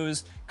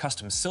 radios,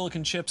 custom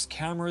silicon chips,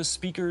 cameras,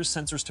 speakers,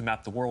 sensors to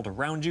map the world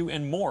around you,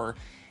 and more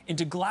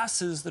into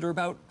glasses that are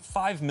about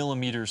 5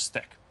 millimeters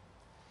thick.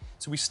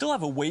 So we still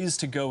have a ways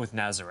to go with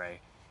Nazare,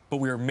 but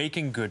we are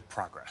making good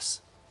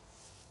progress.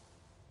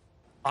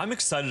 I'm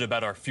excited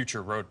about our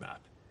future roadmap,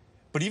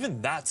 but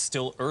even that's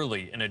still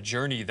early in a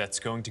journey that's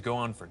going to go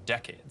on for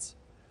decades.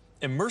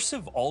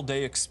 Immersive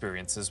all-day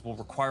experiences will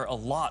require a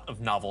lot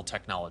of novel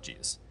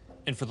technologies.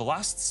 And for the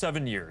last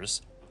 7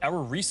 years,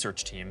 our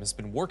research team has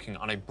been working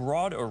on a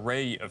broad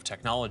array of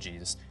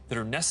technologies that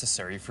are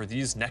necessary for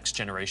these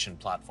next-generation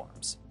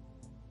platforms.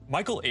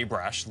 Michael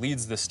Abrash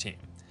leads this team,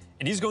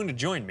 and he's going to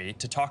join me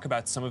to talk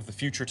about some of the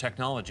future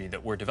technology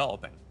that we're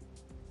developing.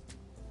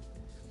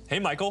 Hey,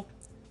 Michael,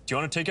 do you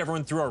want to take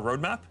everyone through our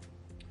roadmap?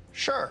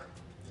 Sure.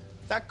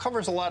 That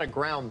covers a lot of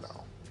ground,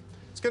 though.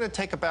 It's going to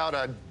take about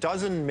a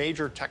dozen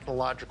major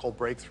technological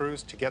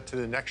breakthroughs to get to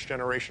the next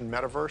generation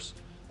metaverse,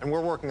 and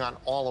we're working on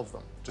all of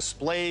them.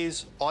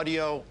 Displays,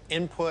 audio,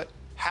 input,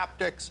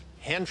 haptics,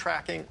 hand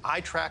tracking, eye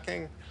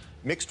tracking,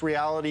 mixed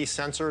reality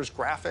sensors,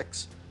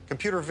 graphics,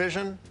 computer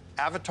vision,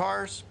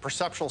 avatars,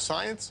 perceptual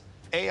science,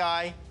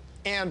 AI,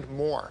 and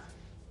more.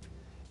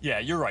 Yeah,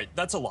 you're right.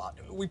 That's a lot.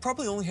 We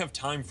probably only have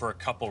time for a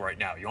couple right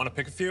now. You want to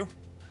pick a few?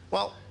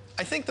 Well,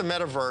 I think the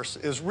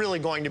metaverse is really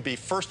going to be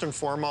first and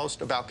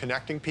foremost about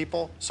connecting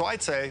people. So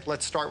I'd say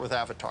let's start with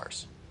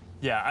avatars.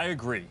 Yeah, I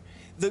agree.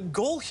 The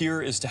goal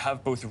here is to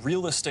have both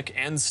realistic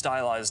and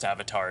stylized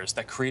avatars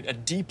that create a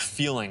deep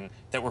feeling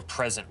that we're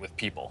present with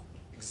people.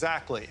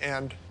 Exactly,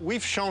 and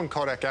we've shown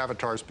codec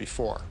avatars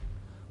before.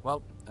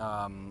 Well,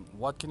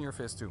 what can your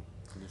face do?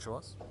 Can you show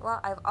us? Well,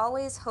 I've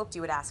always hoped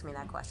you would ask me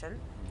that question.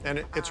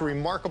 And it's a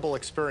remarkable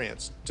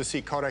experience to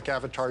see codec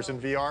avatars in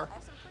VR,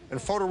 and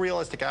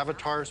photorealistic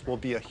avatars will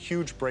be a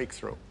huge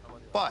breakthrough.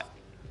 But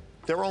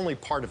they're only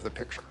part of the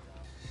picture.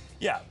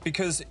 Yeah,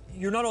 because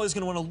you're not always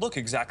going to want to look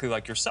exactly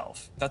like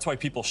yourself. That's why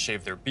people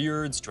shave their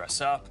beards, dress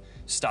up,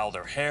 style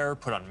their hair,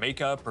 put on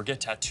makeup, or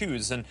get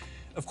tattoos. And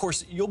of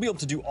course, you'll be able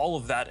to do all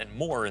of that and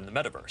more in the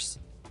metaverse.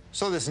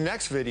 So this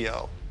next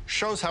video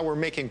shows how we're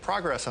making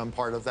progress on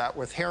part of that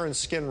with hair and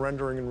skin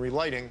rendering and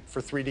relighting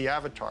for 3D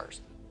avatars.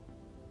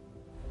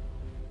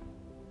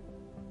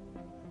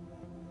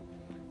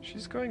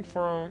 She's going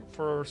for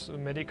a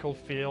medical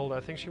field. I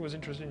think she was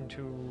interested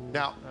into...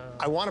 Now,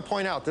 I want to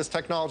point out this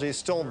technology is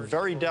still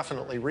very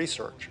definitely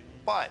research,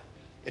 but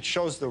it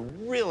shows the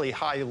really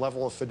high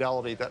level of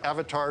fidelity that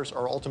avatars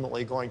are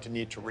ultimately going to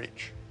need to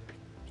reach.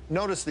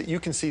 Notice that you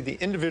can see the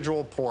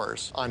individual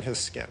pores on his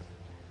skin.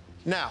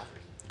 Now,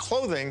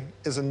 clothing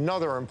is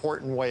another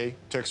important way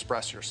to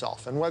express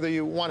yourself. And whether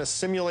you want to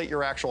simulate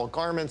your actual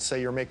garments,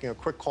 say you're making a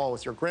quick call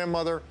with your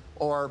grandmother,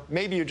 or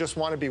maybe you just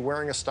want to be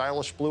wearing a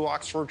stylish blue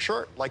Oxford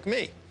shirt like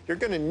me, you're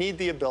going to need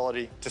the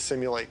ability to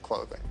simulate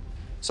clothing.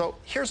 So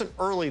here's an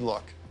early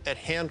look at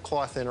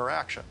hand-cloth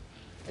interaction.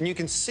 And you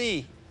can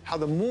see how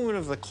the movement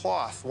of the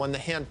cloth when the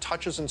hand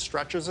touches and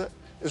stretches it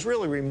is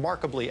really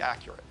remarkably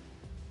accurate.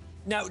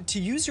 Now, to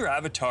use your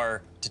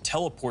avatar to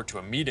teleport to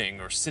a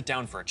meeting or sit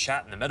down for a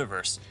chat in the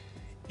metaverse,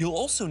 you'll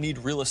also need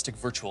realistic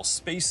virtual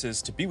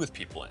spaces to be with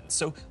people in.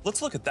 So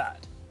let's look at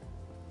that.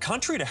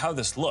 Contrary to how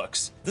this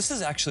looks, this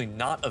is actually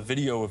not a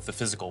video of the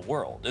physical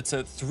world. It's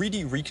a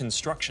 3D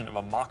reconstruction of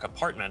a mock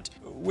apartment,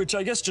 which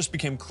I guess just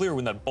became clear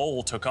when that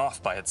bowl took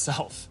off by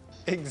itself.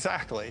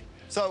 Exactly.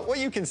 So what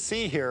you can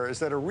see here is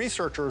that a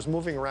researcher is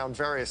moving around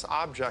various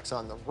objects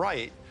on the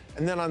right,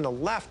 and then on the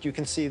left you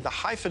can see the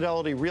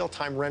high-fidelity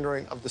real-time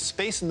rendering of the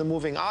space in the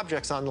moving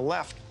objects on the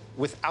left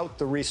without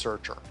the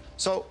researcher.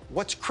 So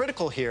what's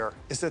critical here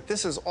is that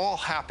this is all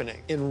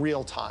happening in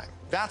real time.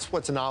 That's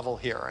what's novel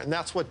here, and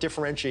that's what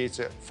differentiates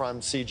it from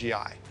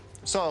CGI.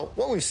 So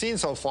what we've seen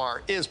so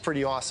far is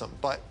pretty awesome,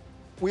 but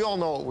we all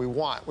know what we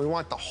want. We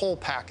want the whole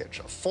package,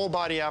 a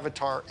full-body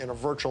avatar in a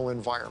virtual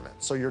environment,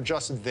 so you're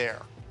just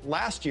there.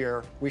 Last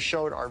year, we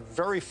showed our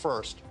very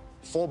first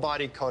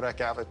full-body codec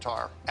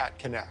avatar at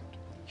Connect.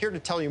 Here to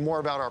tell you more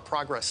about our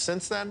progress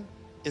since then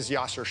is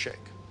Yasser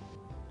Sheikh.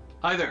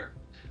 Hi there.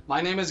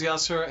 My name is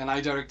Yasser, and I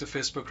direct the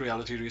Facebook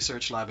Reality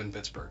Research Lab in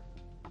Pittsburgh.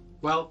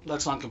 Well,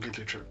 that's not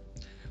completely true.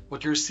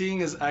 What you're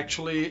seeing is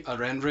actually a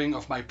rendering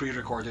of my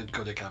pre-recorded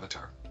codec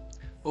avatar.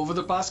 Over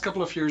the past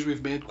couple of years,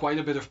 we've made quite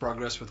a bit of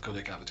progress with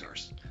codec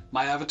avatars.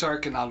 My avatar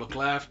can now look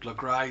left,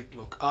 look right,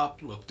 look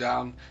up, look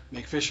down,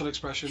 make facial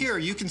expressions. Here,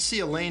 you can see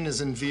Elaine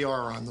is in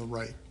VR on the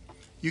right.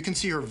 You can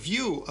see her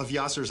view of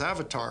Yasser's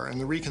avatar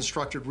and the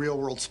reconstructed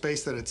real-world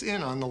space that it's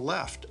in on the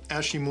left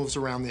as she moves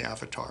around the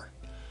avatar.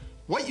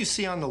 What you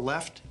see on the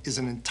left is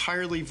an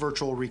entirely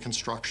virtual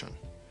reconstruction.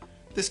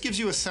 This gives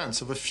you a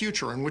sense of a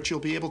future in which you'll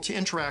be able to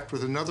interact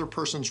with another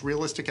person's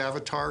realistic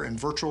avatar in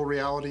virtual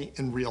reality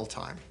in real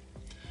time.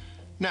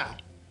 Now,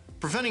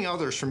 preventing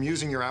others from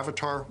using your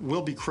avatar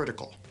will be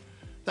critical.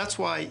 That's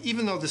why,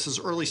 even though this is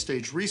early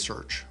stage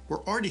research,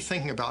 we're already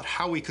thinking about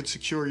how we could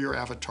secure your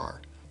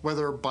avatar,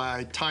 whether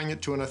by tying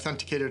it to an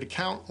authenticated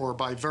account or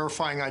by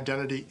verifying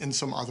identity in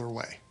some other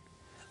way.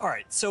 All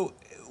right, so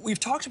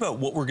we've talked about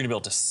what we're going to be able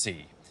to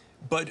see,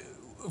 but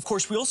of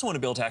course we also want to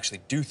be able to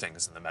actually do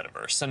things in the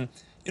metaverse. And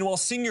while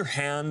seeing your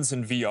hands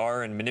in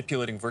VR and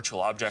manipulating virtual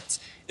objects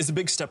is a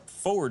big step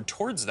forward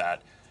towards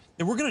that,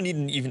 then we're going to need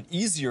an even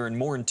easier and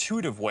more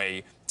intuitive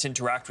way to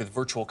interact with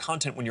virtual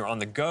content when you're on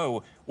the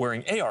go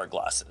wearing AR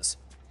glasses.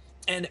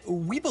 And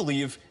we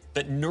believe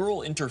that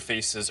neural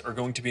interfaces are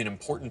going to be an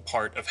important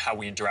part of how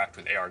we interact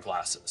with AR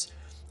glasses.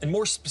 And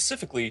more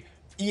specifically,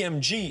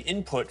 EMG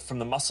input from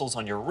the muscles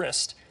on your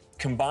wrist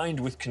combined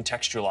with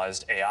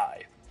contextualized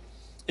AI.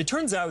 It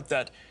turns out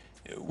that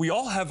we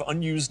all have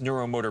unused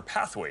neuromotor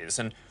pathways,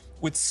 and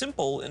with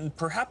simple and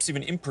perhaps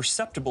even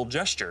imperceptible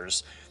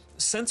gestures,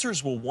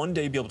 sensors will one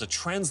day be able to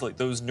translate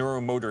those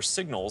neuromotor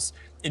signals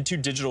into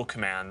digital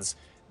commands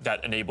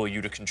that enable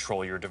you to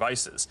control your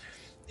devices.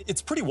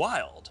 It's pretty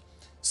wild.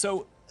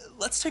 So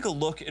let's take a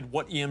look at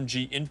what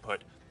EMG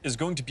input is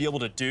going to be able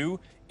to do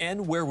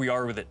and where we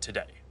are with it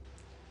today.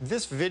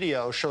 This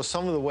video shows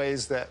some of the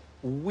ways that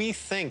we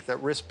think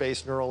that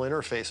wrist-based neural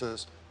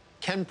interfaces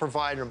can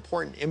provide an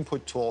important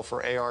input tool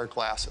for AR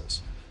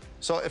glasses.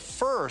 So at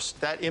first,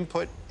 that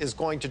input is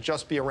going to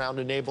just be around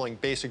enabling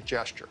basic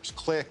gestures,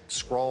 click,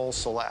 scroll,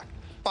 select.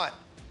 But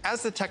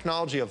as the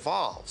technology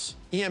evolves,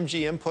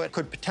 EMG input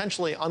could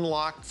potentially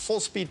unlock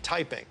full-speed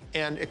typing,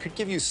 and it could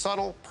give you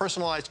subtle,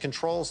 personalized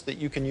controls that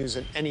you can use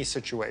in any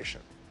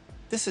situation.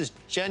 This is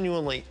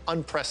genuinely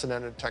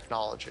unprecedented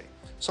technology.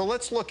 So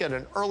let's look at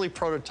an early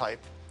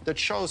prototype that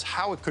shows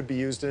how it could be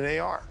used in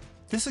AR.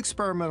 This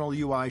experimental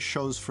UI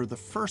shows for the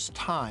first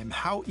time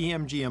how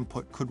EMG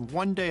input could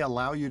one day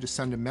allow you to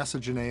send a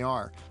message in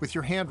AR with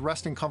your hand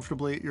resting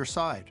comfortably at your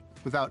side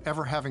without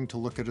ever having to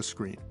look at a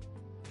screen.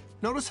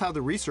 Notice how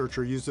the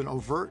researcher used an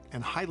overt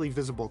and highly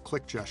visible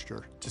click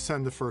gesture to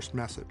send the first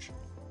message.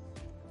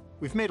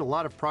 We've made a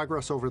lot of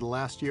progress over the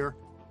last year,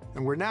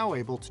 and we're now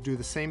able to do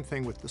the same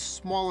thing with the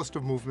smallest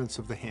of movements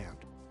of the hand.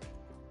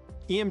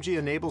 EMG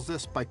enables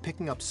this by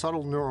picking up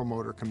subtle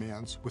neuromotor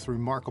commands with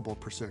remarkable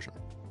precision.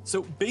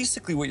 So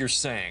basically what you're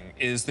saying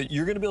is that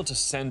you're going to be able to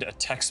send a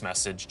text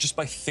message just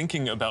by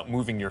thinking about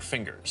moving your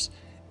fingers.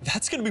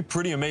 That's going to be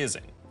pretty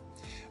amazing.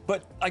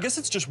 But I guess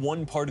it's just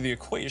one part of the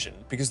equation,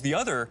 because the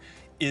other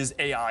is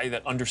AI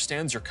that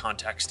understands your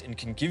context and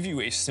can give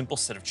you a simple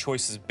set of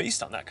choices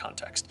based on that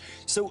context.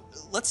 So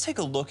let's take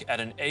a look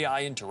at an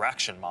AI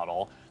interaction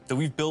model that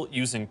we've built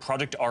using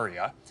Project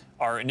Aria,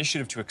 our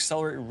initiative to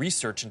accelerate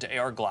research into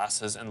AR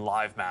glasses and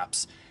live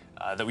maps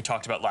that we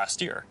talked about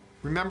last year.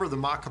 Remember the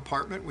mock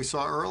apartment we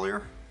saw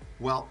earlier?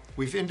 Well,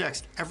 we've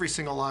indexed every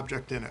single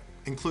object in it,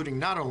 including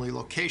not only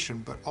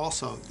location, but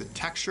also the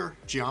texture,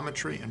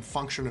 geometry, and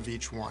function of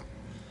each one.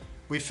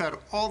 We fed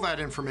all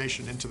that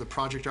information into the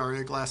Project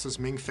Aria glasses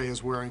Ming-Fei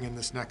is wearing in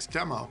this next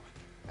demo.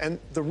 And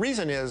the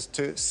reason is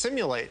to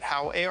simulate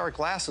how AR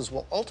glasses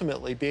will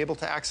ultimately be able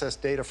to access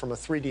data from a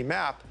 3D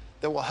map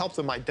that will help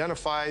them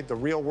identify the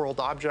real-world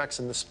objects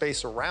in the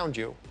space around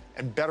you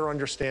and better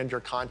understand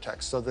your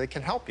context so they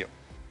can help you.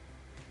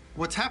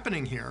 What's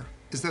happening here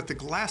is that the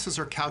glasses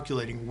are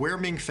calculating where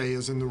Ming-Fei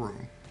is in the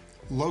room,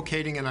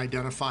 locating and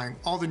identifying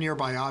all the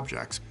nearby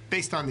objects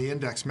based on the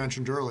index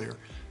mentioned earlier,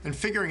 and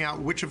figuring out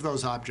which of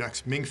those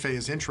objects Ming-Fei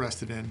is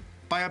interested in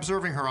by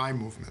observing her eye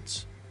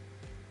movements.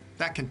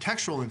 That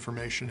contextual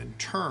information, in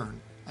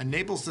turn,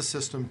 enables the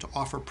system to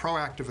offer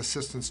proactive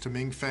assistance to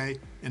Ming-Fei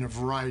in a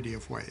variety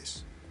of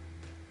ways.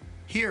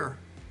 Here,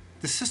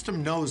 the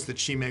system knows that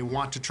she may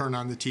want to turn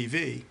on the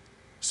TV,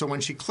 so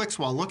when she clicks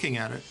while looking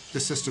at it, the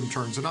system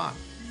turns it on.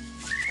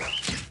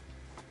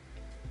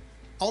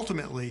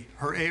 Ultimately,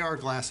 her AR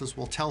glasses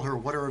will tell her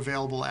what her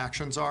available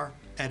actions are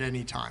at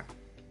any time.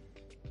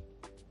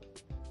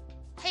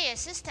 Hey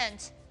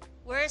assistant,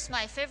 where's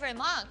my favorite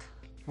mug?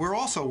 We're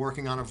also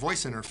working on a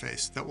voice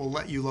interface that will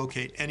let you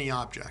locate any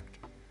object.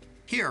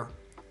 Here,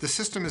 the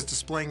system is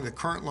displaying the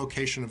current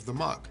location of the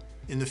mug.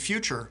 In the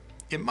future,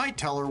 it might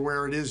tell her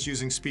where it is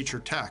using speech or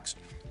text,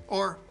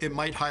 or it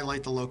might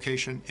highlight the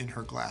location in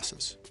her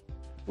glasses.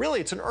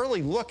 Really, it's an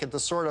early look at the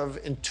sort of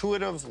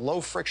intuitive,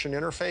 low-friction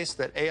interface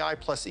that AI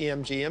plus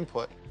EMG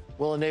input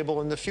will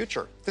enable in the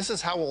future. This is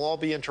how we'll all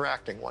be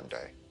interacting one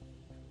day.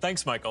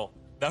 Thanks, Michael.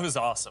 That was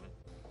awesome.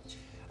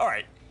 All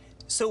right,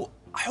 so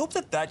I hope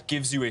that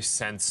gives you a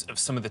sense of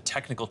some of the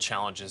technical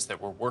challenges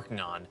that we're working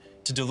on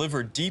to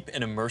deliver deep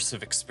and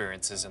immersive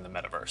experiences in the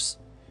metaverse.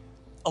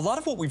 A lot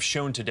of what we've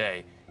shown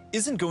today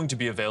isn't going to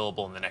be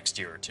available in the next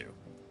year or two.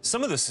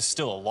 Some of this is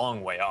still a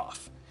long way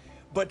off.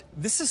 But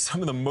this is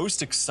some of the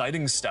most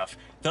exciting stuff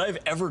that I've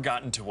ever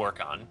gotten to work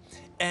on,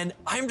 and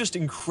I'm just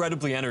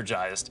incredibly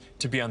energized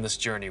to be on this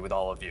journey with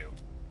all of you.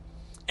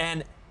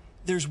 And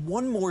there's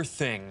one more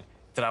thing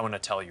that I want to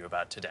tell you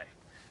about today.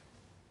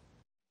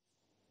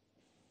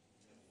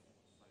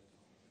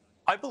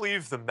 I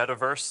believe the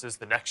metaverse is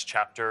the next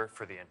chapter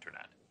for the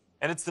internet.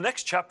 And it's the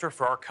next chapter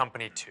for our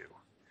company, too.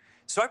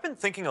 So I've been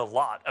thinking a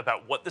lot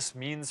about what this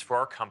means for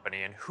our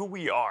company and who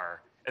we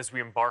are as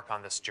we embark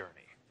on this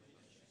journey.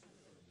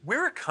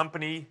 We're a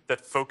company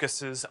that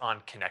focuses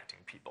on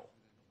connecting people.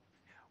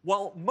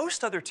 While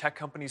most other tech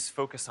companies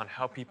focus on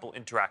how people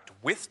interact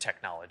with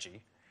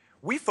technology,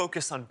 we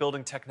focus on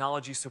building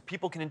technology so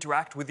people can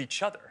interact with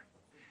each other.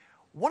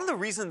 One of the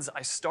reasons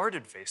I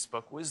started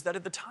Facebook was that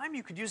at the time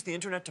you could use the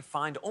internet to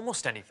find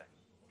almost anything.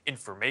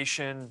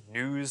 Information,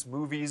 news,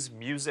 movies,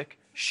 music,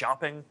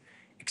 shopping,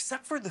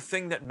 except for the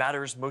thing that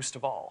matters most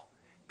of all,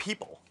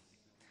 people.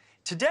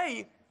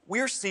 Today,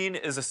 we are seen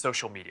as a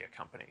social media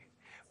company.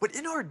 But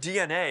in our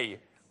DNA,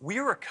 we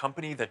are a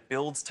company that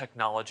builds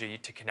technology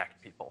to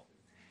connect people.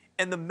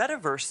 And the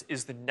metaverse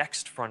is the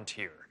next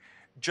frontier,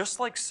 just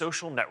like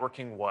social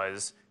networking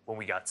was when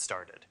we got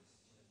started.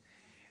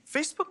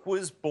 Facebook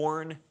was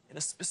born in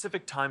a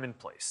specific time and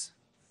place,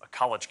 a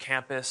college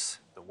campus,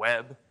 the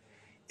web.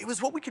 It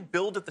was what we could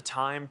build at the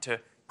time to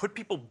put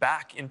people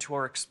back into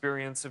our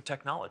experience of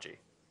technology.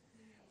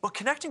 But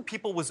connecting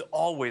people was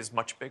always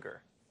much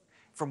bigger.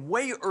 From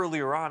way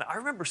earlier on, I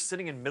remember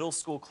sitting in middle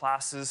school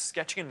classes,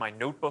 sketching in my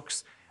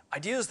notebooks,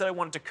 ideas that I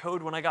wanted to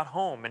code when I got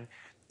home. And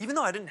even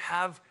though I didn't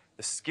have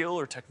the skill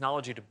or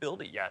technology to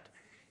build it yet,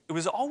 it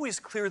was always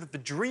clear that the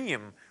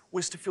dream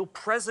was to feel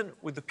present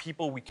with the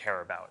people we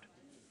care about.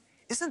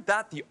 Isn't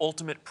that the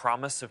ultimate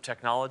promise of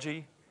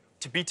technology?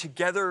 To be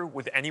together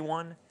with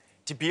anyone,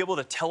 to be able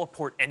to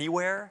teleport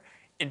anywhere,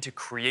 and to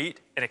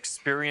create and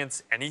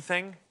experience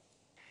anything?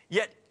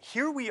 Yet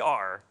here we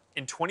are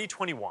in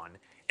 2021,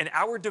 and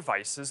our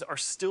devices are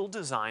still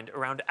designed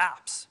around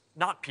apps,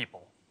 not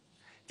people.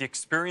 The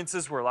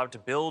experiences we're allowed to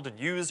build and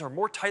use are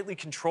more tightly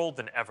controlled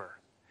than ever.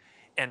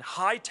 And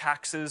high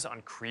taxes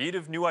on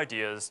creative new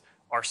ideas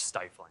are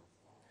stifling.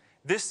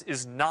 This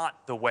is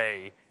not the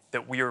way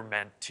that we are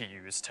meant to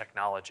use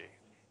technology.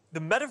 The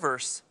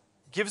metaverse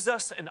gives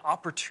us an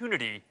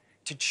opportunity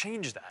to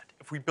change that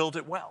if we build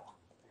it well.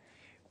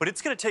 But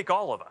it's going to take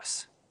all of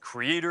us,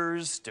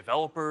 creators,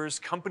 developers,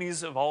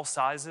 companies of all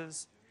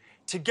sizes.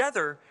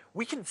 Together,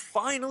 we can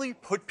finally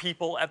put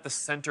people at the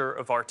center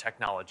of our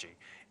technology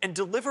and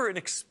deliver an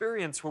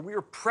experience where we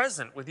are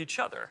present with each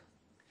other.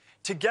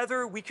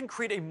 Together, we can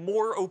create a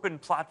more open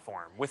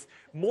platform with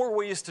more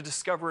ways to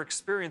discover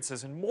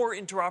experiences and more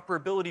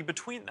interoperability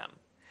between them.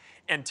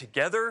 And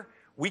together,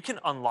 we can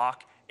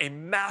unlock a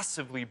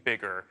massively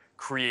bigger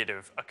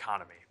creative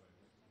economy.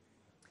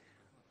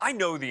 I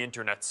know the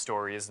internet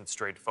story isn't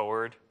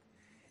straightforward.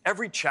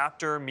 Every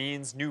chapter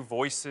means new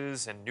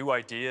voices and new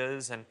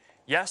ideas, and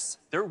yes,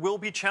 there will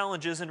be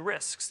challenges and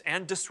risks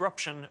and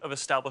disruption of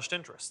established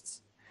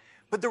interests.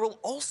 But there will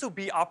also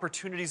be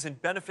opportunities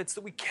and benefits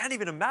that we can't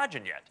even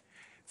imagine yet.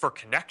 For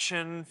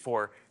connection,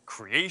 for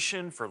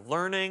creation, for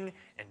learning,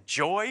 and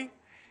joy.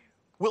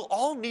 We'll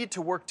all need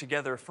to work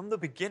together from the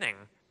beginning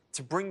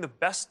to bring the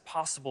best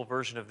possible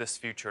version of this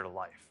future to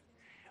life.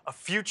 A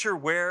future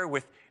where,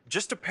 with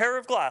just a pair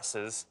of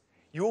glasses,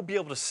 you will be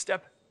able to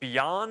step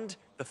beyond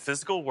the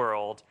physical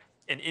world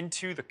and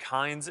into the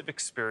kinds of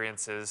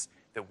experiences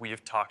that we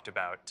have talked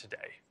about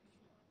today.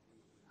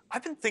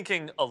 I've been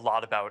thinking a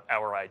lot about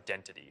our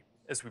identity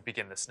as we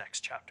begin this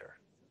next chapter.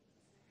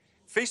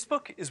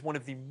 Facebook is one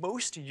of the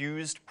most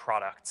used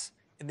products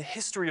in the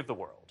history of the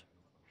world.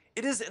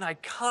 It is an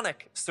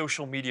iconic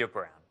social media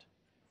brand.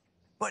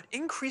 But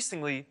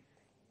increasingly,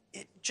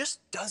 it just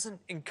doesn't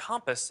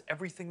encompass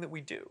everything that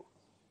we do.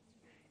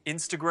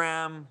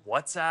 Instagram,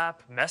 WhatsApp,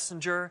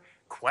 Messenger,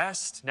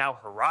 Quest, now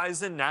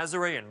Horizon,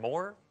 Nazare, and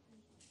more.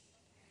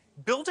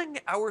 Building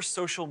our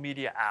social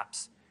media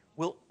apps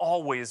will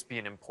always be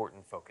an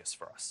important focus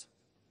for us.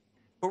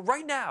 But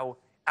right now,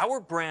 our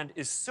brand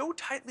is so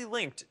tightly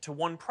linked to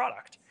one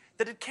product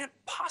that it can't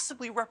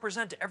possibly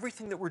represent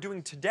everything that we're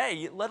doing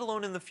today, let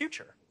alone in the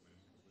future.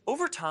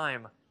 Over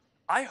time,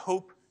 I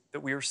hope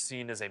that we are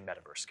seen as a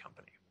metaverse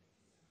company.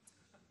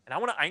 And I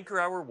want to anchor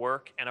our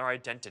work and our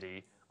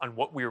identity on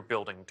what we are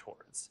building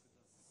towards.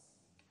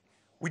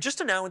 We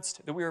just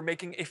announced that we are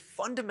making a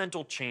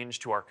fundamental change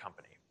to our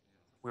company.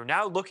 We're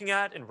now looking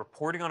at and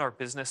reporting on our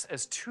business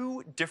as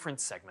two different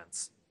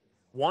segments.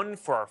 One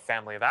for our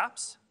family of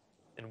apps,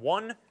 and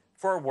one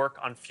for our work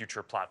on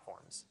future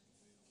platforms.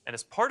 And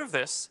as part of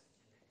this,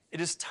 it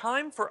is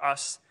time for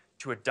us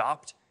to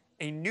adopt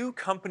a new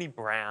company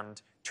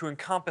brand to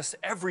encompass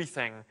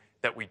everything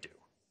that we do.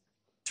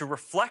 To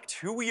reflect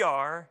who we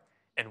are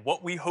and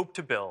what we hope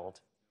to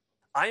build,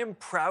 I am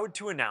proud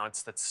to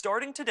announce that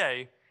starting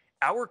today,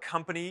 our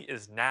company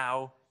is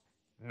now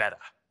Meta.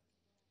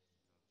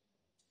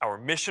 Our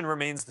mission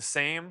remains the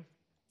same.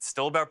 It's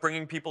still about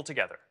bringing people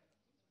together.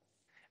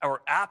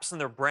 Our apps and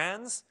their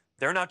brands,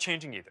 they're not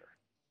changing either.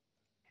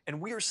 And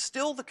we are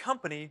still the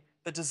company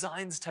that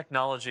designs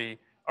technology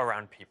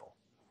around people.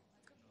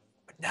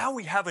 But now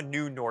we have a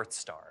new North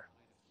Star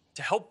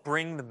to help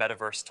bring the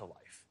metaverse to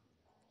life.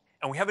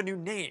 And we have a new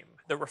name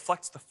that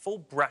reflects the full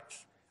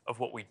breadth of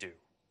what we do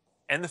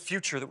and the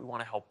future that we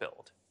want to help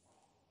build.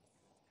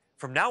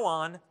 From now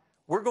on,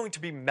 we're going to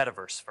be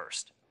Metaverse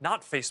first,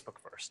 not Facebook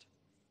first.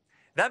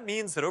 That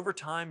means that over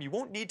time, you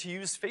won't need to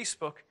use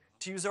Facebook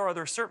to use our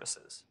other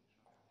services.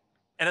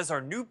 And as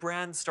our new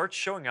brand starts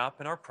showing up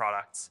in our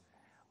products,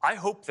 I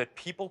hope that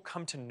people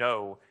come to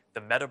know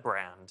the Meta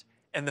brand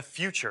and the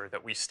future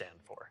that we stand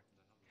for.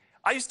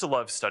 I used to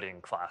love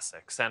studying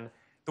classics, and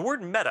the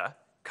word meta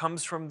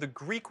comes from the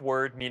Greek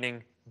word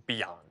meaning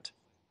beyond.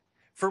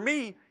 For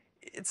me,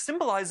 it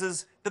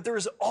symbolizes that there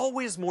is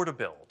always more to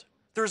build.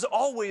 There's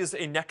always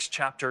a next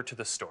chapter to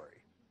the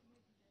story.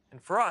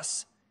 And for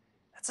us,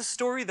 that's a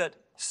story that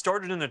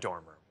started in a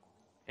dorm room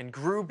and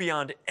grew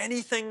beyond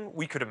anything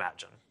we could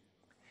imagine,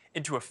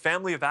 into a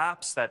family of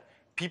apps that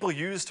people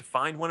use to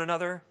find one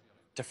another,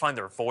 to find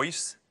their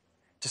voice,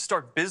 to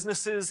start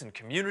businesses and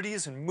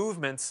communities and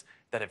movements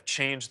that have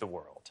changed the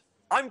world.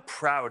 I'm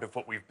proud of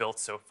what we've built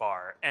so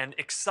far and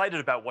excited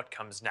about what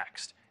comes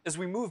next as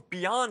we move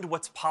beyond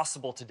what's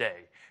possible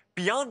today,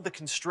 beyond the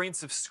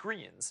constraints of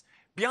screens,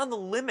 beyond the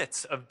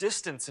limits of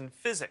distance and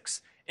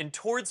physics, and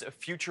towards a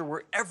future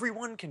where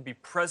everyone can be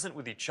present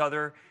with each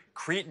other,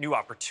 create new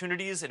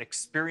opportunities, and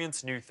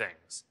experience new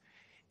things.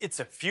 It's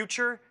a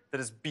future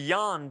that is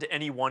beyond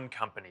any one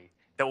company,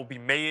 that will be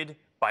made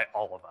by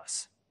all of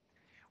us.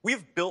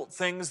 We've built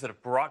things that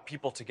have brought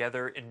people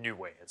together in new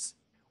ways.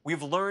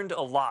 We've learned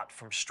a lot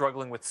from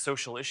struggling with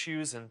social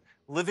issues and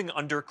living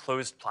under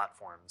closed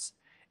platforms.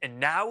 And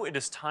now it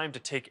is time to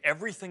take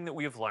everything that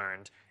we have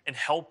learned and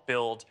help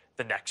build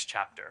the next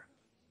chapter.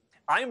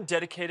 I am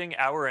dedicating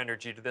our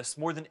energy to this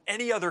more than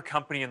any other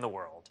company in the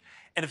world.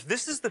 And if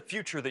this is the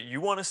future that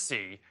you want to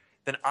see,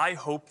 then I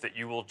hope that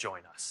you will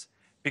join us.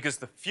 Because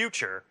the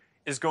future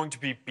is going to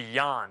be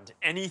beyond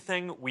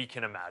anything we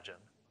can imagine.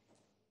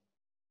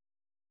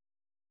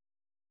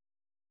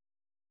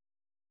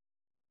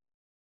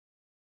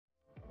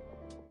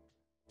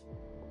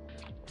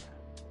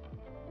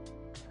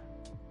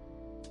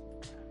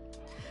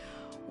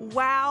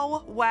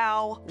 Wow,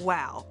 wow,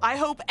 wow. I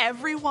hope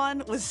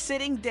everyone was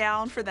sitting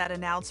down for that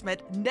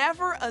announcement.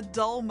 Never a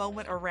dull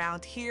moment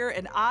around here,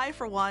 and I,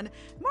 for one,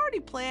 am already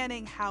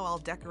planning how I'll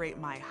decorate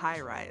my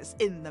high-rise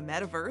in the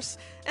Metaverse,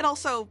 and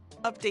also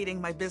updating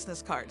my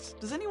business cards.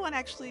 Does anyone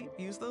actually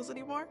use those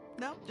anymore?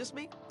 No? Just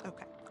me?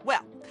 Okay.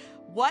 Well,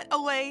 what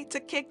a way to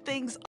kick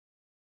things